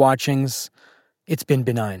and rewatchings, it's been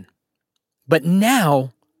benign. But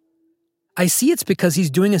now, I see it's because he's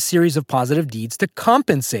doing a series of positive deeds to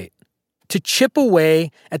compensate, to chip away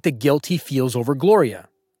at the guilt he feels over Gloria.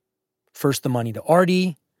 First the money to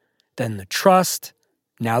Artie, then the trust,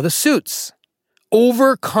 now the Suits.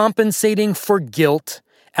 Overcompensating for guilt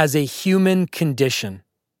as a human condition.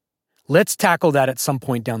 Let's tackle that at some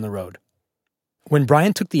point down the road. When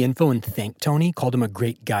Brian took the info and thanked Tony, called him a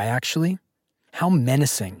great guy actually, how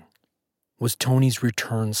menacing was Tony's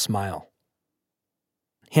return smile?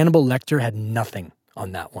 Hannibal Lecter had nothing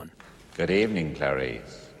on that one. Good evening,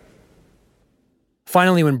 Clarice.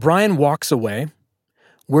 Finally, when Brian walks away,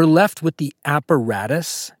 we're left with the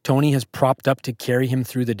apparatus Tony has propped up to carry him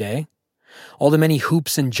through the day. All the many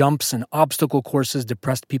hoops and jumps and obstacle courses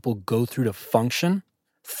depressed people go through to function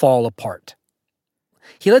fall apart.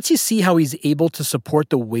 He lets you see how he's able to support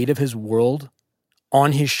the weight of his world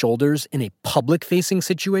on his shoulders in a public-facing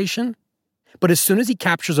situation. But as soon as he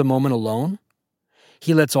captures a moment alone,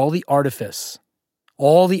 he lets all the artifice,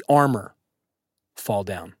 all the armor, fall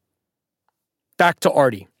down. Back to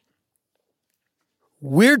Artie.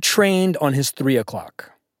 We're trained on his 3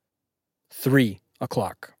 o'clock. 3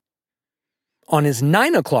 o'clock. On his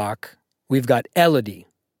 9 o'clock, we've got Elodie,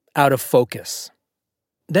 out of focus.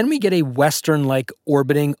 Then we get a Western-like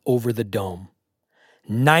orbiting over the dome.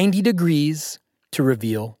 90 degrees to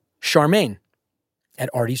reveal Charmaine at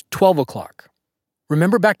Artie's 12 o'clock.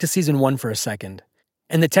 Remember back to season 1 for a second,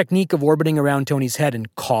 and the technique of orbiting around Tony's head in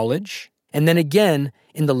College, and then again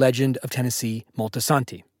in The Legend of Tennessee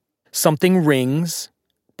Moltisanti. Something rings,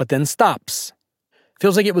 but then stops.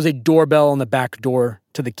 Feels like it was a doorbell on the back door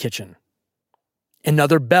to the kitchen.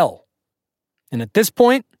 Another bell. And at this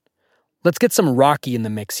point, let's get some Rocky in the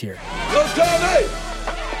mix here. Yo, Tommy!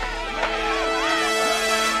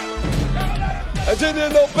 I didn't hear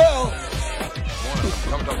no bell.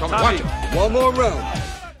 One more round.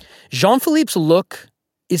 Jean-Philippe's look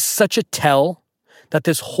is such a tell that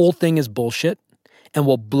this whole thing is bullshit and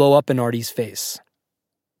will blow up in Artie's face.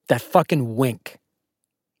 That fucking wink.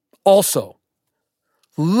 Also,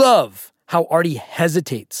 love how Artie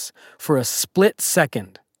hesitates for a split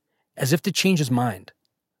second as if to change his mind.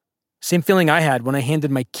 Same feeling I had when I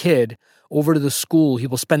handed my kid over to the school he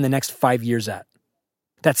will spend the next 5 years at.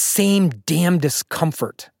 That same damn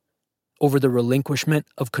discomfort over the relinquishment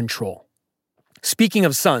of control. Speaking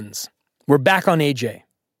of sons, we're back on AJ.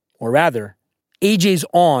 Or rather, AJ's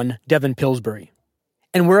on Devin Pillsbury.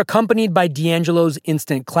 And we're accompanied by D'Angelo's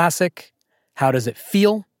instant classic, How Does It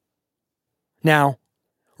Feel? Now,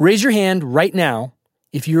 raise your hand right now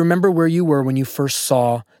if you remember where you were when you first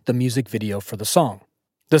saw the music video for the song.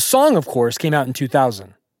 The song, of course, came out in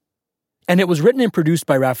 2000. And it was written and produced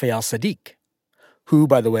by Raphael Saadiq, who,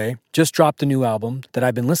 by the way, just dropped a new album that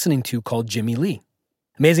I've been listening to called Jimmy Lee.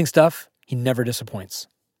 Amazing stuff. He never disappoints.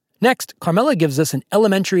 Next, Carmela gives us an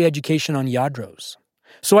elementary education on Yadros.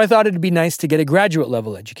 So I thought it'd be nice to get a graduate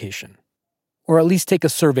level education. Or at least take a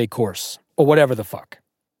survey course, or whatever the fuck.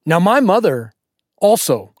 Now, my mother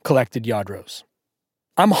also collected Yadros.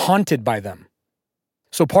 I'm haunted by them.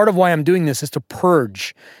 So part of why I'm doing this is to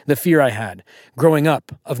purge the fear I had growing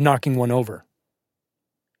up of knocking one over.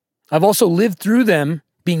 I've also lived through them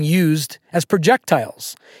being used as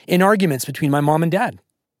projectiles in arguments between my mom and dad.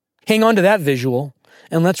 Hang on to that visual,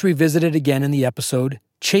 and let's revisit it again in the episode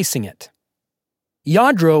Chasing It.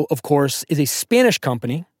 Yadro, of course, is a Spanish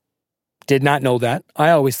company. Did not know that.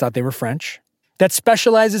 I always thought they were French. That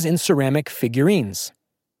specializes in ceramic figurines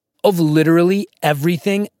of literally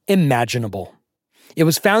everything imaginable. It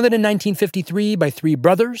was founded in 1953 by 3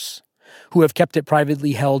 brothers who have kept it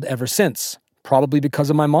privately held ever since, probably because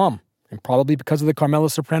of my mom and probably because of the Carmela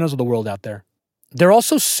Sopranos of the world out there. They're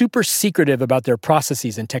also super secretive about their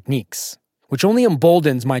processes and techniques, which only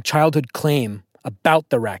emboldens my childhood claim about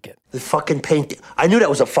the racket. The fucking painting. I knew that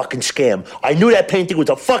was a fucking scam. I knew that painting was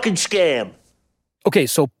a fucking scam. Okay,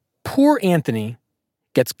 so poor Anthony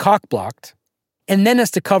gets cock-blocked and then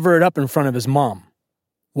has to cover it up in front of his mom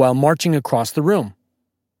while marching across the room.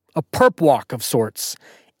 A perp walk of sorts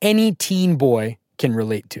any teen boy can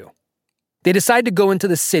relate to. They decide to go into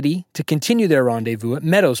the city to continue their rendezvous at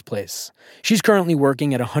Meadows Place. She's currently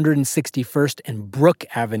working at 161st and Brook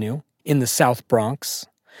Avenue in the South Bronx.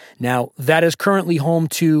 Now, that is currently home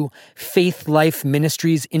to Faith Life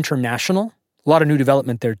Ministries International. A lot of new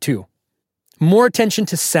development there, too. More attention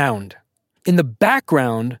to sound. In the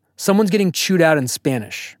background, someone's getting chewed out in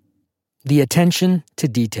Spanish. The attention to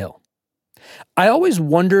detail. I always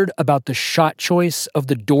wondered about the shot choice of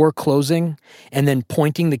the door closing and then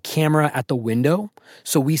pointing the camera at the window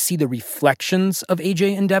so we see the reflections of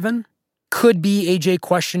AJ and Devon. Could be AJ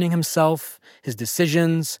questioning himself, his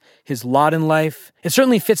decisions, his lot in life. It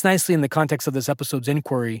certainly fits nicely in the context of this episode's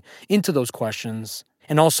inquiry into those questions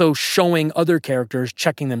and also showing other characters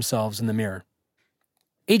checking themselves in the mirror.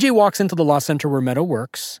 AJ walks into the law center where Meadow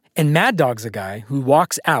works, and Mad Dog's a guy who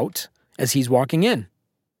walks out as he's walking in.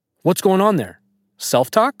 What's going on there?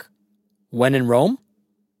 Self-talk? When in Rome?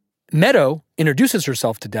 Meadow introduces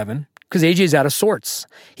herself to Devon because AJ's out of sorts.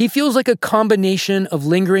 He feels like a combination of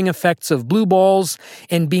lingering effects of blue balls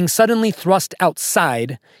and being suddenly thrust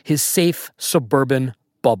outside his safe suburban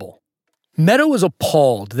bubble. Meadow is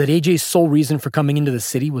appalled that AJ's sole reason for coming into the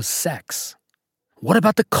city was sex. What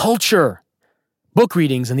about the culture? Book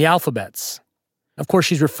readings and the alphabets. Of course,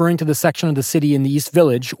 she's referring to the section of the city in the East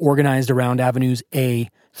Village organized around avenues A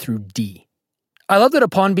through D. I love that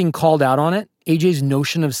upon being called out on it, AJ's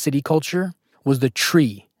notion of city culture was the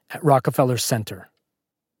tree at Rockefeller Center.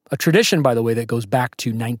 A tradition, by the way, that goes back to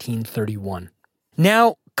 1931.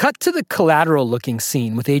 Now, cut to the collateral-looking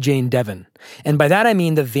scene with AJ and Devon, and by that I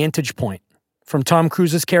mean the vantage point, from Tom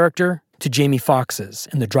Cruise's character to Jamie Foxx's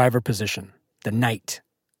in the driver position, the night.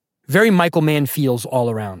 Very Michael Mann feels all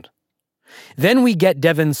around. Then we get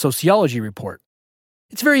Devon's sociology report.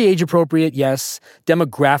 It's very age-appropriate, yes,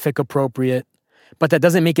 demographic-appropriate, but that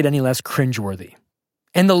doesn't make it any less cringeworthy.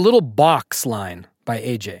 And the little box line by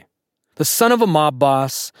AJ. The son of a mob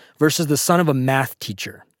boss versus the son of a math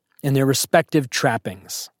teacher in their respective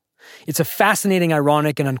trappings. It's a fascinating,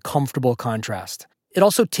 ironic, and uncomfortable contrast. It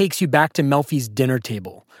also takes you back to Melfi's dinner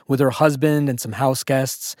table with her husband and some house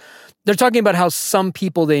guests. They're talking about how some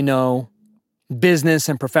people they know, business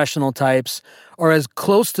and professional types, are as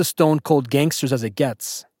close to stone-cold gangsters as it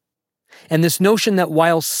gets. And this notion that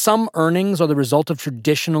while some earnings are the result of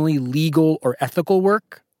traditionally legal or ethical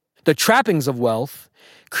work, the trappings of wealth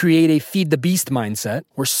create a feed-the-beast mindset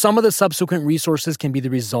where some of the subsequent resources can be the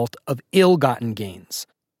result of ill-gotten gains.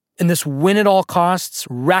 And this win-at-all-costs,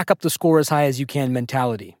 rack up the score as high as you can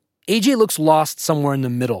mentality. AJ looks lost somewhere in the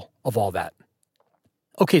middle of all that.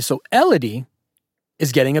 Okay, so Elodie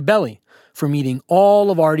is getting a belly from eating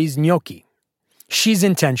all of Artie's gnocchi. She's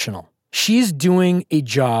intentional. She's doing a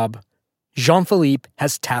job Jean-Philippe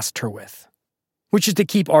has tasked her with, which is to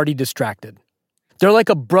keep Artie distracted. They're like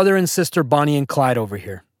a brother and sister Bonnie and Clyde over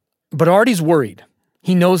here. But Artie's worried.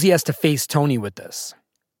 He knows he has to face Tony with this.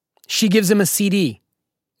 She gives him a CD,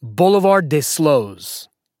 Boulevard des Slows,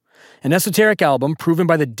 an esoteric album proven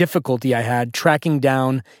by the difficulty I had tracking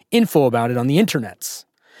down info about it on the internets.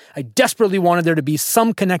 I desperately wanted there to be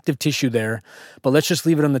some connective tissue there, but let's just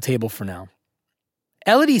leave it on the table for now.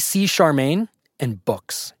 Elodie sees Charmaine and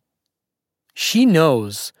books. She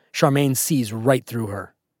knows Charmaine sees right through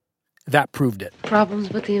her. That proved it. Problems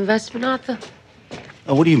with the investment, Arthur?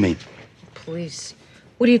 Oh, what do you mean? Please.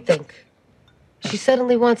 What do you think? She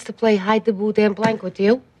suddenly wants to play hide the boudin blank with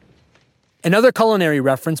you? Another culinary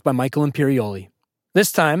reference by Michael Imperioli.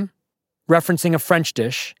 This time, referencing a French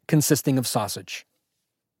dish consisting of sausage.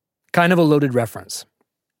 Kind of a loaded reference.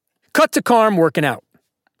 Cut to Carm working out.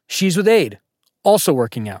 She's with Aid, also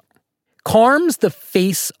working out. Carm's the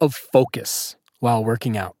face of focus while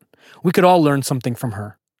working out. We could all learn something from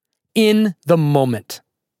her. In the moment.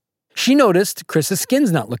 She noticed Chris's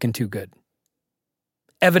skin's not looking too good.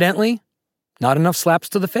 Evidently, not enough slaps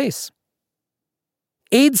to the face.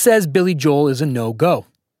 Aid says Billy Joel is a no-go.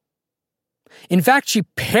 In fact, she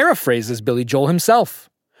paraphrases Billy Joel himself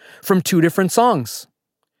from 2 different songs.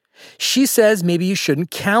 She says maybe you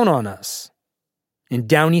shouldn't count on us. In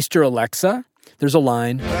Downeaster Alexa, there's a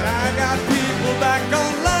line, But I got people back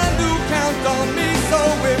online who count on me, so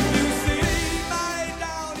if you see my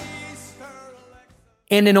Downeaster Alexa.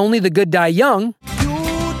 and in Only the Good Die Young,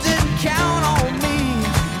 You didn't count on me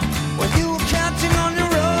when you were counting on your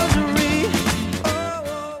rosary.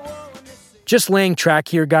 just laying track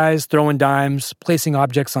here, guys, throwing dimes, placing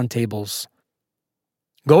objects on tables.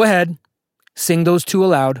 Go ahead, sing those 2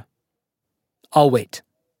 aloud. I'll wait.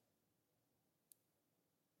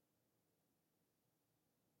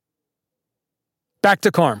 Back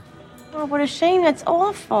to Carm. Oh, what a shame. That's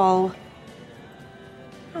awful.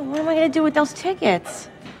 Oh, what am I going to do with those tickets?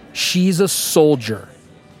 She's a soldier.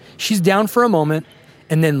 She's down for a moment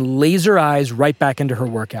and then lays her eyes right back into her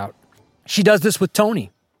workout. She does this with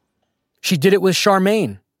Tony. She did it with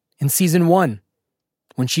Charmaine in season 1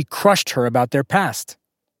 when she crushed her about their past.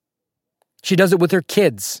 She does it with her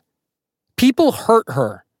kids. People hurt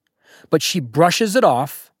her, but she brushes it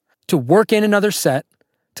off to work in another set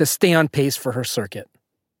to stay on pace for her circuit.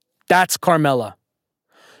 That's Carmela.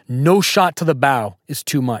 No shot to the bow is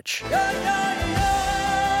too much.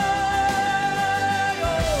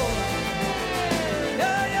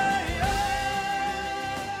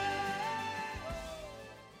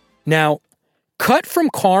 Now, cut from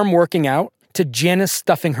Carm working out to Janice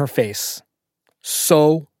stuffing her face.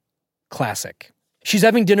 So classic. She's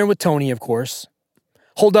having dinner with Tony, of course.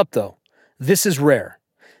 Hold up, though. This is rare.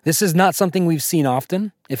 This is not something we've seen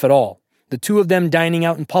often, if at all. The two of them dining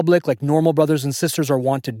out in public like normal brothers and sisters are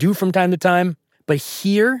wont to do from time to time. But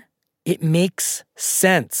here, it makes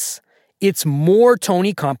sense. It's more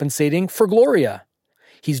Tony compensating for Gloria.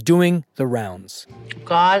 He's doing the rounds.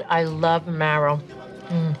 God, I love marrow.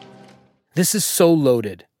 This is so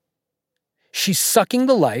loaded. She's sucking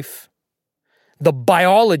the life, the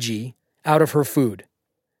biology, out of her food.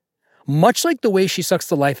 Much like the way she sucks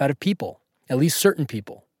the life out of people, at least certain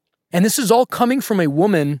people. And this is all coming from a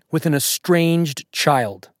woman with an estranged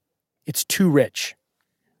child. It's too rich.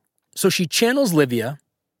 So she channels Livia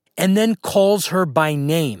and then calls her by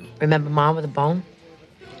name. Remember Mom with a bone?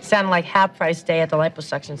 Sounded like half-price day at the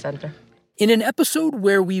liposuction center. In an episode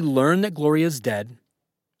where we learn that Gloria's dead,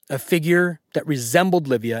 a figure that resembled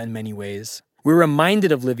Livia in many ways, we're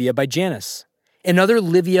reminded of Livia by Janice, another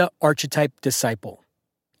Livia archetype disciple.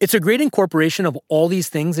 It's a great incorporation of all these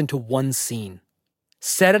things into one scene,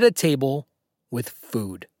 set at a table with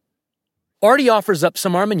food. Artie offers up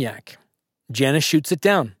some Armagnac. Janice shoots it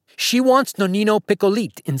down. She wants Nonnino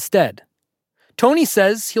Piccolite instead. Tony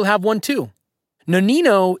says he'll have one too.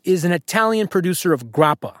 Nonnino is an Italian producer of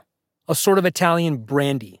grappa, a sort of Italian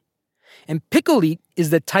brandy. And Piccolite is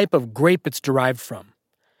the type of grape it's derived from.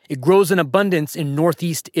 It grows in abundance in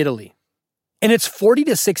northeast Italy. And it's 40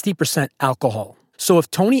 to 60% alcohol. So if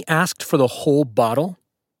Tony asked for the whole bottle,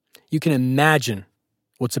 you can imagine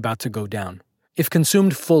what's about to go down. If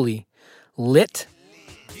consumed fully, lit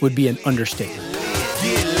would be an understatement.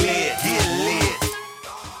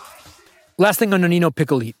 Last thing on Nonnino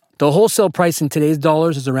Piccolite. The wholesale price in today's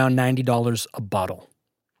dollars is around $90 a bottle.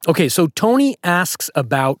 Okay, so Tony asks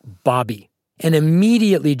about Bobby, and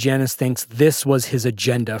immediately Janice thinks this was his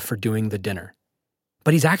agenda for doing the dinner.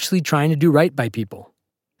 But he's actually trying to do right by people.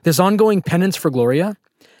 This ongoing penance for Gloria,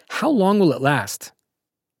 how long will it last?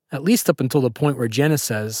 At least up until the point where Janice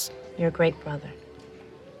says, You're a great brother.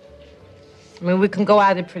 I mean, we can go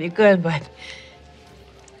at it pretty good, but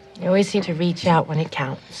you always seem to reach out when it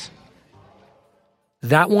counts.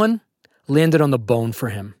 That one landed on the bone for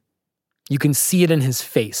him. You can see it in his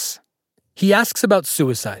face. He asks about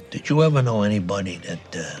suicide. Did you ever know anybody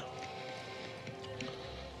that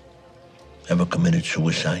ever committed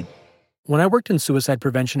suicide? When I worked in suicide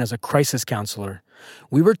prevention as a crisis counselor,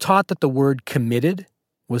 we were taught that the word committed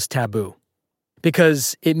was taboo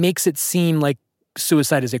because it makes it seem like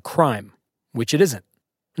suicide is a crime, which it isn't.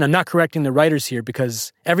 And I'm not correcting the writers here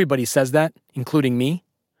because everybody says that, including me,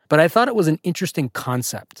 but I thought it was an interesting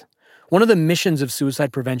concept. One of the missions of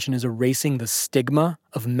suicide prevention is erasing the stigma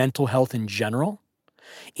of mental health in general.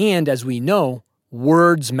 And as we know,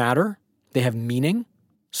 words matter. They have meaning.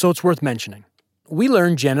 So it's worth mentioning. We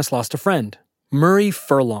learned Janice lost a friend, Murray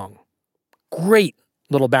Furlong. Great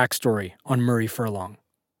little backstory on Murray Furlong.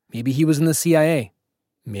 Maybe he was in the CIA.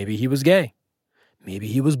 Maybe he was gay. Maybe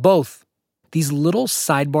he was both. These little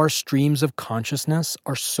sidebar streams of consciousness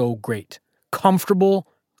are so great. Comfortable,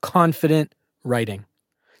 confident writing.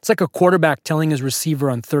 It's like a quarterback telling his receiver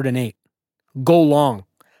on 3rd and 8, go long,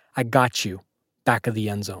 I got you, back of the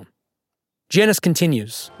end zone. Janice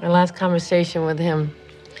continues. My last conversation with him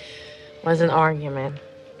was an argument,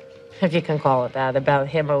 if you can call it that, about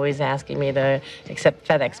him always asking me to accept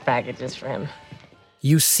FedEx packages for him.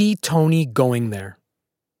 You see Tony going there,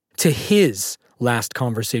 to his last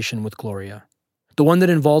conversation with Gloria, the one that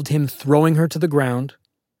involved him throwing her to the ground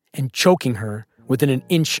and choking her within an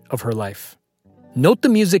inch of her life. Note the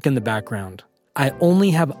music in the background. I Only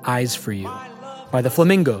Have Eyes for You by the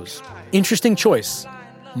Flamingos. Interesting choice.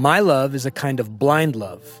 My love is a kind of blind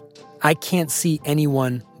love. I can't see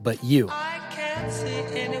anyone but you. I can't see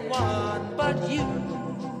anyone but you.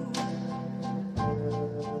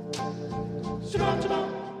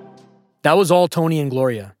 That was all Tony and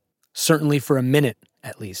Gloria. Certainly for a minute,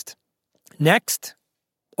 at least. Next,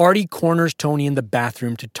 Artie corners Tony in the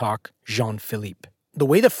bathroom to talk Jean-Philippe. The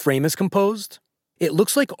way the frame is composed, it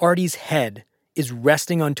looks like Artie's head is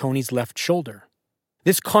resting on Tony's left shoulder.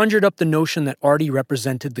 This conjured up the notion that Artie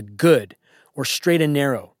represented the good, or straight and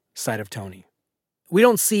narrow, side of Tony. We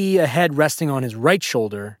don't see a head resting on his right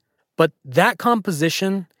shoulder, but that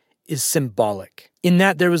composition is symbolic, in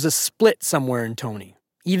that there was a split somewhere in Tony,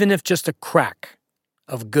 even if just a crack,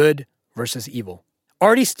 of good versus evil.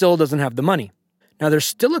 Artie still doesn't have the money. Now, there's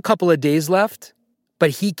still a couple of days left, But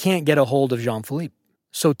he can't get a hold of Jean-Philippe.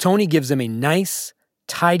 So Tony gives him a nice,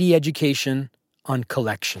 tidy education on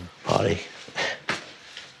collection. Artie,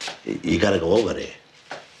 you gotta go over there.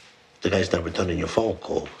 The guy's not returning your phone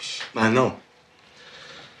calls. I know.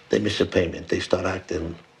 They miss a payment. They start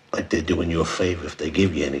acting like they're doing you a favor if they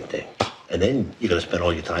give you anything. And then you're gonna spend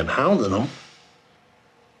all your time hounding them.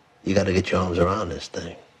 You gotta get your arms around this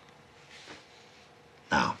thing.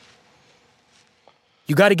 Now.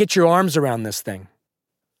 You got to get your arms around this thing.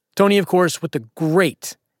 Tony, of course, with the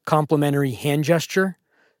great complimentary hand gesture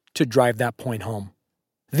to drive that point home.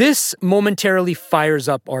 This momentarily fires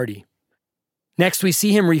up Artie. Next, we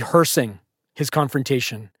see him rehearsing his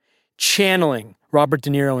confrontation, channeling Robert De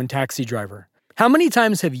Niro in Taxi Driver. How many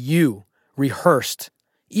times have you rehearsed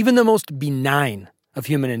even the most benign of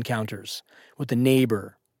human encounters with a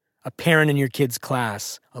neighbor, a parent in your kid's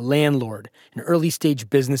class, a landlord, an early-stage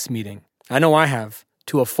business meeting? I know I have,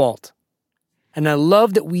 to a fault. And I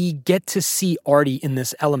love that we get to see Artie in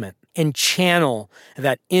this element and channel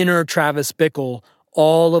that inner Travis Bickle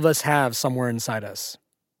all of us have somewhere inside us.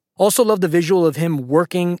 Also love the visual of him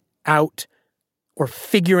working out or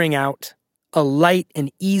figuring out a light and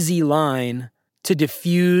easy line to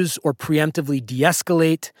diffuse or preemptively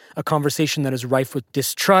de-escalate a conversation that is rife with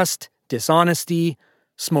distrust, dishonesty,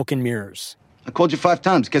 smoke and mirrors. I called you 5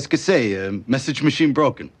 times. Qu'est-ce que c'est? Message machine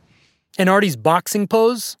broken. In Artie's boxing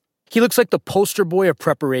pose, he looks like the poster boy of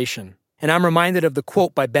preparation. And I'm reminded of the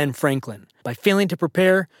quote by Ben Franklin, "By failing to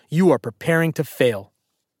prepare, you are preparing to fail."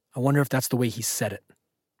 I wonder if that's the way he said it.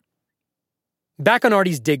 Back on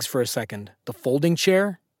Artie's digs for a second. The folding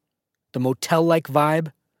chair, the motel-like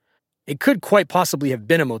vibe. It could quite possibly have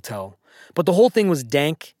been a motel, but the whole thing was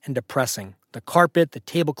dank and depressing. The carpet, the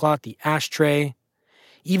tablecloth, the ashtray,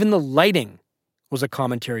 even the lighting was a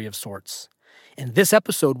commentary of sorts. And this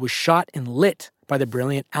episode was shot and lit by the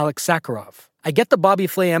brilliant Alex Sakharov. I get the Bobby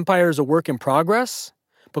Flay Empire is a work in progress,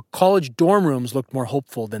 but college dorm rooms looked more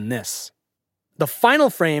hopeful than this. The final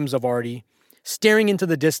frames of Artie staring into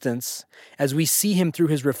the distance as we see him through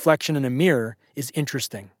his reflection in a mirror is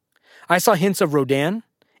interesting. I saw hints of Rodin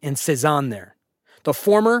and Cézanne there. The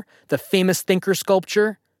former, the famous thinker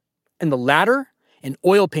sculpture, and the latter, an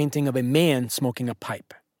oil painting of a man smoking a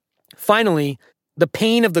pipe. Finally, the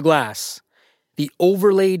pane of the glass, the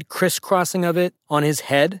overlaid crisscrossing of it on his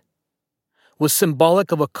head, was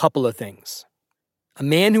symbolic of a couple of things. A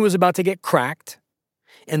man who was about to get cracked,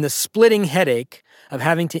 and the splitting headache of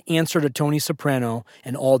having to answer to Tony Soprano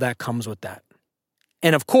and all that comes with that.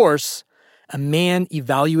 And of course, a man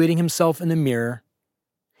evaluating himself in the mirror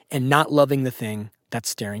and not loving the thing that's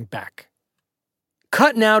staring back.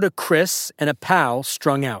 Cut now to Chris and a pal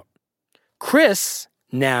strung out. Chris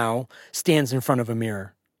now stands in front of a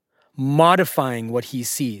mirror, modifying what he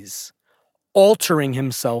sees, altering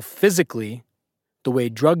himself physically the way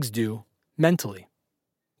drugs do mentally.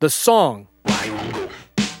 The song,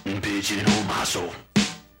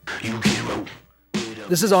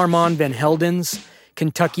 this is Armand Van Helden's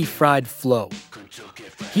Kentucky Fried Flow.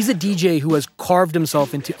 He's a DJ who has carved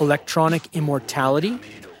himself into electronic immortality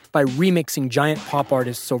by remixing giant pop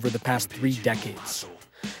artists over the past 3 decades.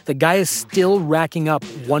 The guy is still racking up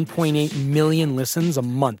 1.8 million listens a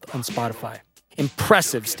month on Spotify.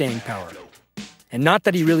 Impressive staying power. And not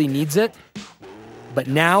that he really needs it, but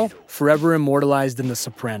now forever immortalized in The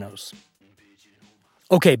Sopranos.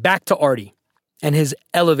 Okay, back to Artie and his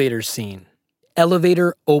elevator scene.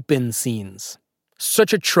 Elevator open scenes.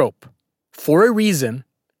 Such a trope. For a reason,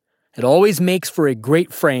 it always makes for a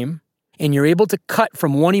great frame, and you're able to cut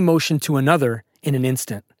from one emotion to another in an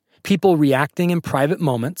instant. People reacting in private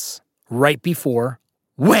moments, right before,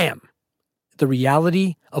 wham! The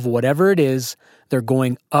reality of whatever it is they're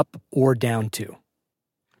going up or down to.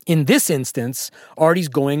 In this instance, Artie's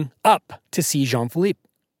going up to see Jean-Philippe.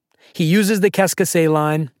 He uses the Qu'est-ce que c'est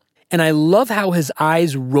line, and I love how his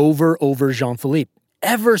eyes rover over Jean-Philippe,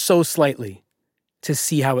 ever so slightly, to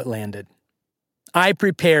see how it landed. I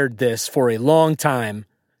prepared this for a long time.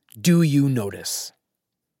 Do you notice?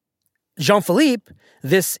 Jean-Philippe,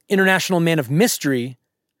 this international man of mystery,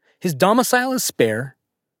 his domicile is spare,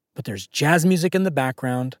 but there's jazz music in the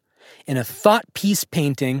background and a thought piece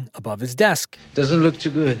painting above his desk. Doesn't look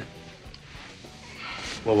too good.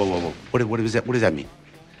 Whoa. What does that mean?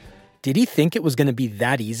 Did he think it was going to be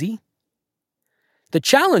that easy? The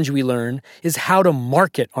challenge, we learn, is how to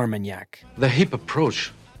market Armagnac. The hip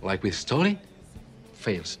approach, like with Story,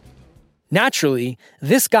 fails. Naturally,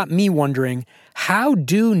 this got me wondering, how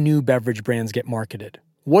do new beverage brands get marketed?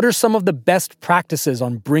 What are some of the best practices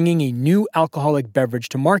on bringing a new alcoholic beverage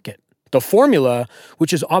to market? The formula,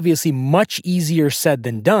 which is obviously much easier said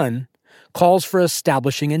than done, calls for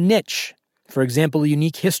establishing a niche, for example, a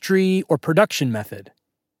unique history or production method.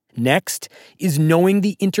 Next is knowing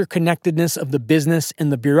the interconnectedness of the business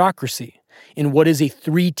and the bureaucracy in what is a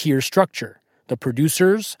 3-tier structure: the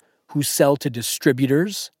producers, who sell to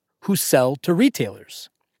distributors, who sell to retailers.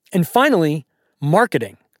 And finally,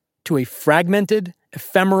 marketing to a fragmented,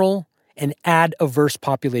 ephemeral, and ad-averse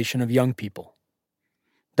population of young people.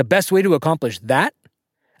 The best way to accomplish that,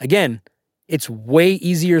 again, it's way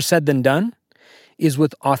easier said than done, is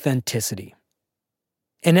with authenticity.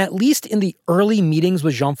 And at least in the early meetings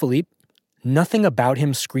with Jean-Philippe, nothing about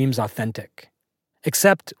him screams authentic.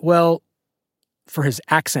 Except, well, for his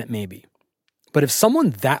accent maybe. But if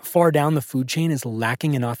someone that far down the food chain is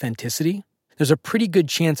lacking in authenticity, there's a pretty good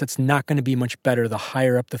chance it's not going to be much better the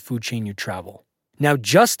higher up the food chain you travel. Now,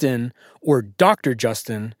 Justin, or Dr.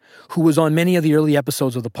 Justin, who was on many of the early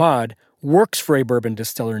episodes of the pod, works for a bourbon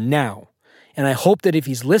distiller now. And I hope that if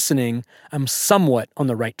he's listening, I'm somewhat on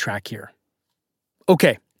the right track here.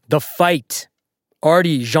 Okay, the fight.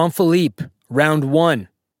 Artie, Jean-Philippe, round 1.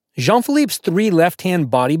 Jean-Philippe's 3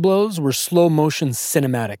 left-hand body blows were slow-motion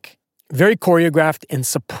cinematic, very choreographed and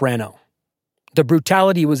soprano. The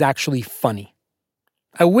brutality was actually funny.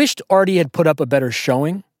 I wished Artie had put up a better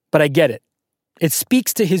showing, but I get it. It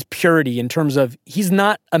speaks to his purity in terms of he's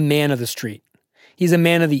not a man of the street. He's a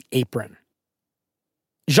man of the apron.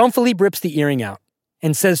 Jean-Philippe rips the earring out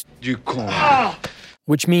and says, "Du con,"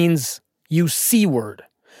 which means you C-word.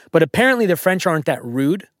 But apparently the French aren't that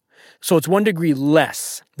rude, so it's 1 degree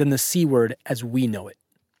less than the C-word as we know it.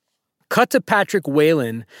 Cut to Patrick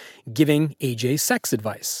Whalen giving AJ sex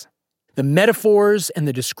advice. The metaphors and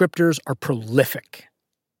the descriptors are prolific.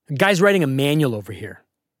 The guy's writing a manual over here.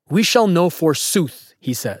 "We shall know forsooth,"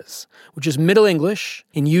 he says, which is Middle English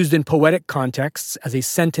and used in poetic contexts as a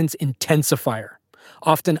sentence intensifier,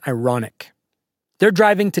 often ironic. They're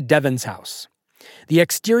driving to Devon's house. The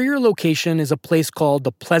exterior location is a place called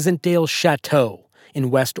the Pleasantdale Chateau in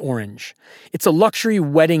West Orange. It's a luxury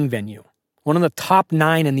wedding venue, one of the top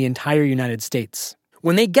 9 in the entire United States.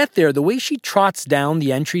 When they get there, the way she trots down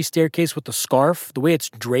the entry staircase with the scarf, the way it's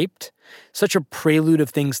draped, such a prelude of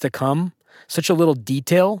things to come, such a little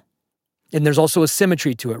detail. And there's also a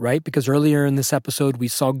symmetry to it, right? Because earlier in this episode, we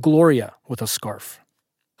saw Gloria with a scarf.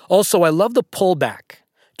 Also, I love the pullback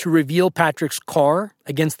to reveal Patrick's car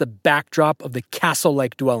against the backdrop of the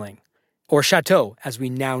castle-like dwelling, or chateau as we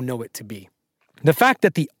now know it to be. The fact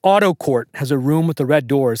that the auto court has a room with a red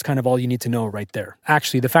door is kind of all you need to know right there.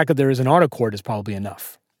 Actually, the fact that there is an auto court is probably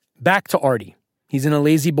enough. Back to Artie. He's in a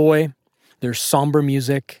lazy boy. There's somber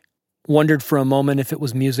music. Wondered for a moment if it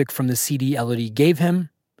was music from the CD Elodie gave him.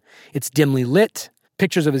 It's dimly lit.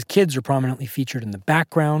 Pictures of his kids are prominently featured in the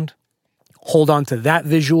background. Hold on to that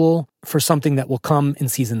visual for something that will come in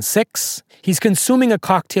season 6. He's consuming a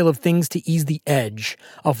cocktail of things to ease the edge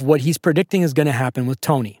of what he's predicting is going to happen with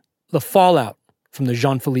Tony, the fallout from the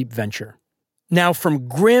Jean-Philippe venture. Now, from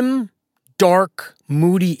grim, dark,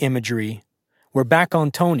 moody imagery, we're back on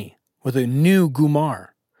Tony with a new Gumar,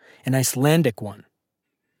 an Icelandic one,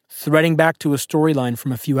 threading back to a storyline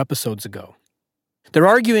from a few episodes ago. They're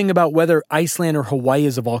arguing about whether Iceland or Hawaii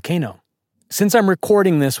is a volcano. Since I'm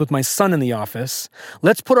recording this with my son in the office,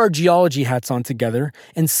 let's put our geology hats on together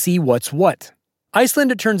and see what's what.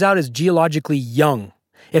 Iceland, it turns out, is geologically young.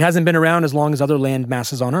 It hasn't been around as long as other land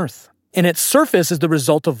masses on Earth. And its surface is the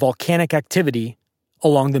result of volcanic activity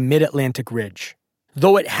along the mid-Atlantic ridge.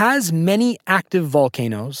 Though it has many active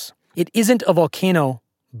volcanoes, it isn't a volcano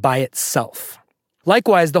by itself.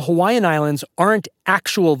 Likewise, the Hawaiian Islands aren't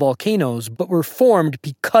actual volcanoes, but were formed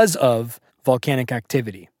because of volcanic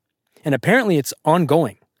activity. And apparently it's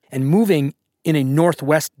ongoing and moving in a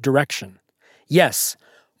northwest direction. Yes,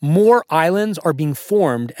 more islands are being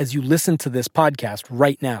formed as you listen to this podcast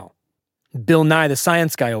right now. Bill Nye, the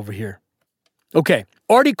science guy over here. Okay,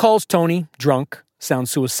 Artie calls Tony drunk, sounds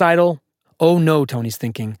suicidal. Oh no, Tony's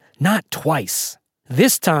thinking, not twice.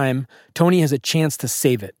 This time, Tony has a chance to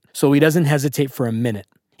save it, so he doesn't hesitate for a minute.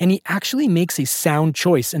 And he actually makes a sound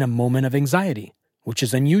choice in a moment of anxiety, which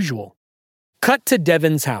is unusual. Cut to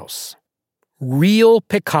Devon's house. Real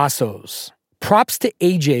Picassos. Props to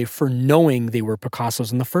AJ for knowing they were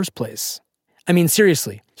Picassos in the first place. I mean,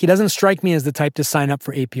 seriously, he doesn't strike me as the type to sign up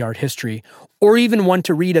for AP Art History, or even one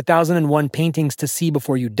to read 1001 Paintings to See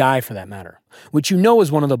Before You Die, for that matter, which you know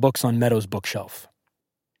is one of the books on Meadows' bookshelf.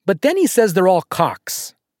 But then he says they're all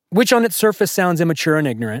cocks, which on its surface sounds immature and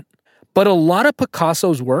ignorant, but a lot of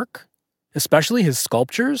Picasso's work, especially his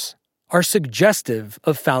sculptures, are suggestive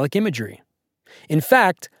of phallic imagery. In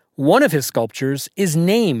fact, one of his sculptures is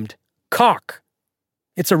named Cock.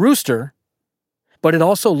 It's a rooster, but it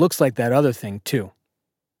also looks like that other thing too.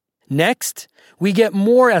 Next, we get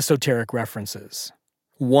more esoteric references.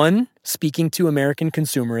 One speaking to American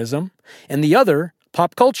consumerism, and the other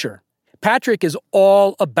pop culture. Patrick is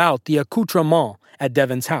all about the accoutrement at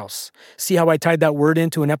Devin's house. See how I tied that word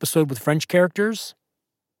into an episode with French characters?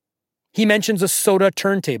 He mentions a soda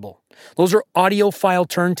turntable. Those are audiophile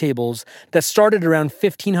turntables that started around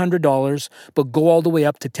 $1,500 but go all the way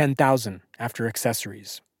up to $10,000 after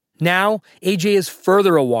accessories. Now, AJ is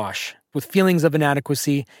further awash with feelings of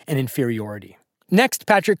inadequacy and inferiority. Next,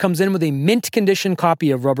 Patrick comes in with a mint condition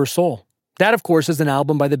copy of Rubber Soul. That, of course, is an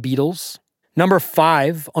album by the Beatles, number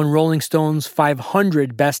 5 on Rolling Stone's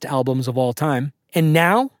 500 best albums of all time. And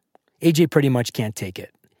now, AJ pretty much can't take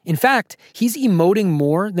it. In fact, he's emoting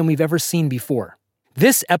more than we've ever seen before.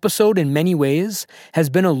 This episode, in many ways, has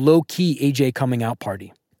been a low-key AJ coming out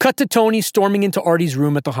party. Cut to Tony storming into Artie's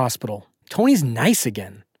room at the hospital. Tony's nice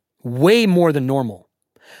again. Way more than normal.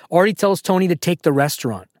 Artie tells Tony to take the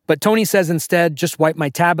restaurant, but Tony says instead, just wipe my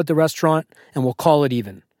tab at the restaurant and we'll call it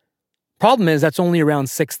even. Problem is, that's only around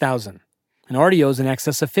 $6,000, and Artie owes in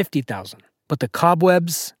excess of $50,000. But the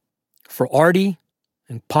cobwebs, for Artie,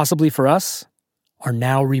 and possibly for us, are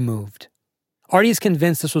now removed. Artie is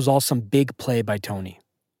convinced this was all some big play by Tony.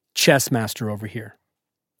 Chess master over here.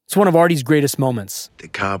 It's one of Artie's greatest moments. The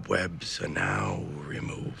cobwebs are now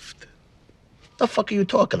removed. The fuck are you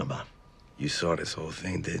talking about? You saw this whole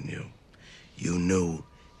thing, didn't you? You knew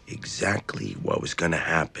exactly what was gonna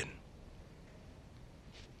happen.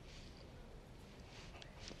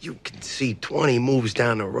 You can see 20 moves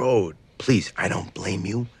down the road. Please, I don't blame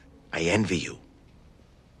you. I envy you.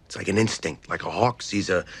 It's like an instinct, like a hawk sees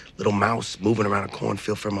a little mouse moving around a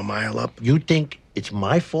cornfield from a mile up. You think it's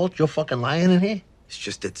my fault you're fucking lying in here? It's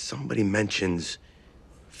just that somebody mentions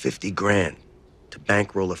 50 grand to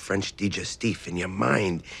bankroll a French digestif, and your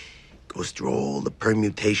mind goes through all the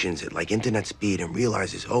permutations at like internet speed and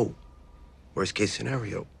realizes, oh, worst case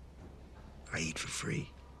scenario, I eat for free.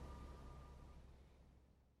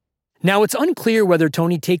 Now, it's unclear whether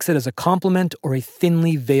Tony takes it as a compliment or a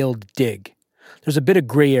thinly veiled dig. There's a bit of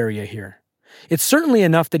gray area here. It's certainly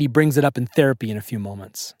enough that he brings it up in therapy in a few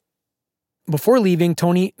moments. Before leaving,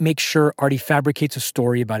 Tony makes sure Artie fabricates a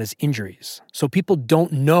story about his injuries, so people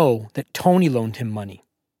don't know that Tony loaned him money.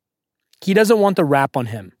 He doesn't want the rap on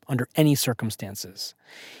him under any circumstances.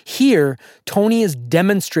 Here, Tony is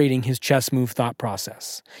demonstrating his chess move thought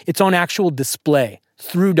process. It's on actual display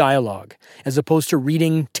through dialogue, as opposed to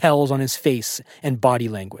reading tells on his face and body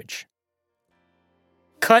language.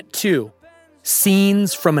 Cut 2.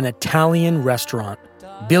 Scenes from an Italian restaurant.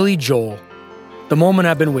 Billy Joel. The moment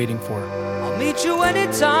I've been waiting for. I'll meet you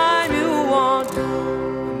anytime you want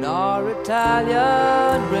in our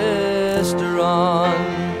Italian restaurant.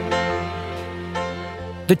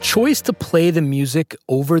 The choice to play the music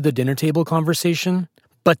over the dinner table conversation,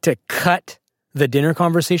 but to cut the dinner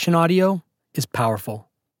conversation audio, is powerful.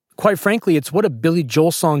 Quite frankly, it's what a Billy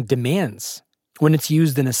Joel song demands when it's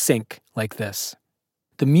used in a sync like this.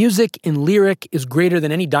 The music and lyric is greater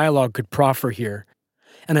than any dialogue could proffer here,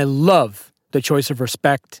 and I love the choice of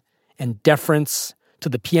respect and deference to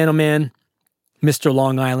the piano man, Mr.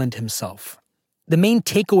 Long Island himself. The main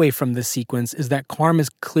takeaway from this sequence is that Carm is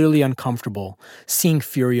clearly uncomfortable seeing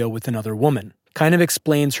Furio with another woman. Kind of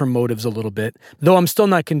explains her motives a little bit, though I'm still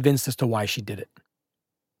not convinced as to why she did it.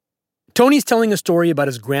 Tony's telling a story about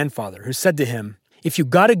his grandfather who said to him, "If you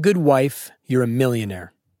got a good wife, you're a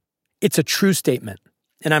millionaire." It's a true statement,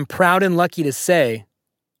 and I'm proud and lucky to say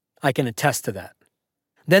I can attest to that.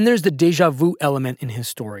 Then there's the déjà vu element in his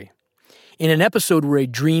story. In an episode where a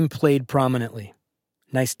dream played prominently.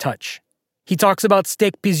 Nice touch. He talks about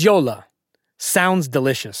steak pizziola. Sounds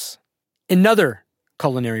delicious. Another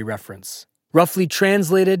culinary reference. Roughly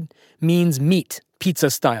translated, means meat, pizza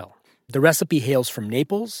style. The recipe hails from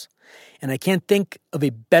Naples, and I can't think of a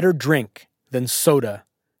better drink than soda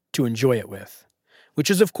to enjoy it with. Which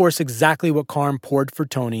is, of course, exactly what Carm poured for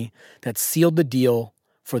Tony that sealed the deal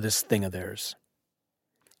for this thing of theirs.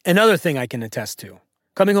 Another thing I can attest to,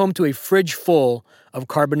 coming home to a fridge full of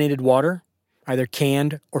carbonated water, either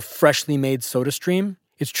canned or freshly made SodaStream,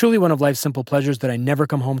 it's truly one of life's simple pleasures that I never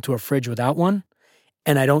come home to a fridge without one,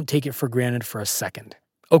 and I don't take it for granted for a second.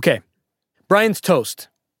 Okay, Brian's toast.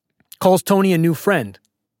 Calls Tony a new friend.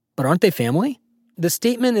 But aren't they family? The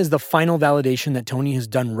statement is the final validation that Tony has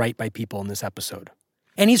done right by people in this episode.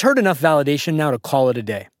 And he's heard enough validation now to call it a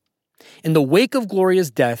day. In the wake of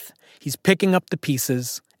Gloria's death, he's picking up the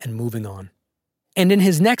pieces and moving on. And in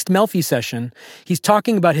his next Melfi session, he's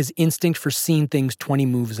talking about his instinct for seeing things 20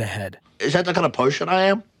 moves ahead. Is that the kind of person I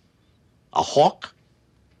am? A hawk?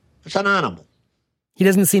 It's an animal. He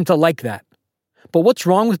doesn't seem to like that. But what's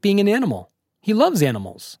wrong with being an animal? He loves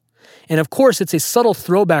animals. And of course, it's a subtle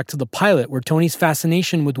throwback to the pilot where Tony's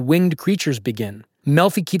fascination with winged creatures begin.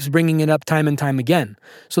 Melfi keeps bringing it up time and time again,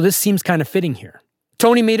 so this seems kind of fitting here.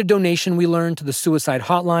 Tony made a donation, we learned, to the suicide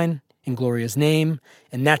hotline in Gloria's name,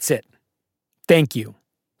 and that's it. Thank you.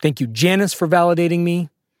 Thank you, Janice, for validating me.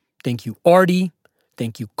 Thank you, Artie.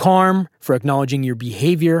 Thank you, Carm, for acknowledging your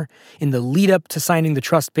behavior in the lead-up to signing the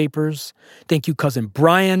trust papers. Thank you, Cousin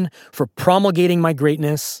Brian, for promulgating my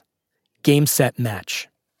greatness. Game, set, match.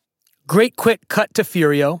 Great quick cut to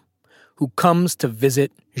Furio, who comes to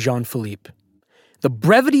visit Jean-Philippe. The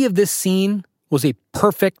brevity of this scene was a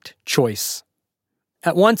perfect choice.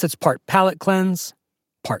 At once, it's part palate cleanse,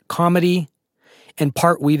 part comedy, and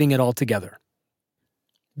part weaving it all together.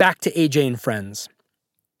 Back to AJ and friends.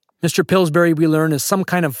 Mr. Pillsbury, we learn, is some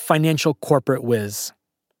kind of financial corporate whiz.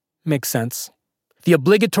 Makes sense. The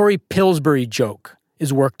obligatory Pillsbury joke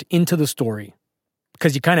is worked into the story,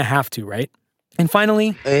 because you kind of have to, right? And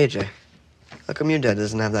finally... Hey, AJ, how come your dad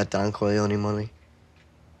doesn't have that Don Corleone money?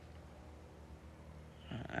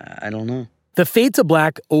 I don't know. The Fade to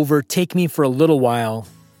Black over Take Me for a Little While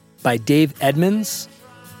by Dave Edmonds,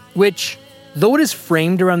 which, though it is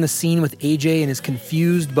framed around the scene with AJ and his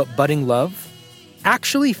confused but budding love,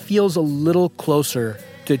 actually feels a little closer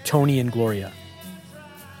to Tony and Gloria.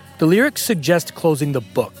 The lyrics suggest closing the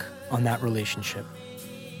book on that relationship.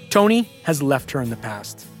 Tony has left her in the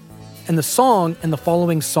past, and the song and the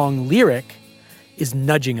following song lyric is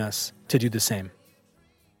nudging us to do the same.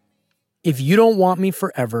 If you don't want me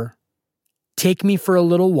forever, take me for a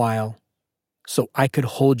little while so I could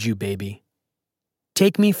hold you, baby.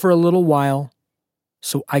 Take me for a little while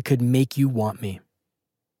so I could make you want me.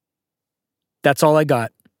 That's all I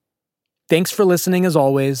got. Thanks for listening as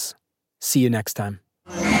always. See you next time.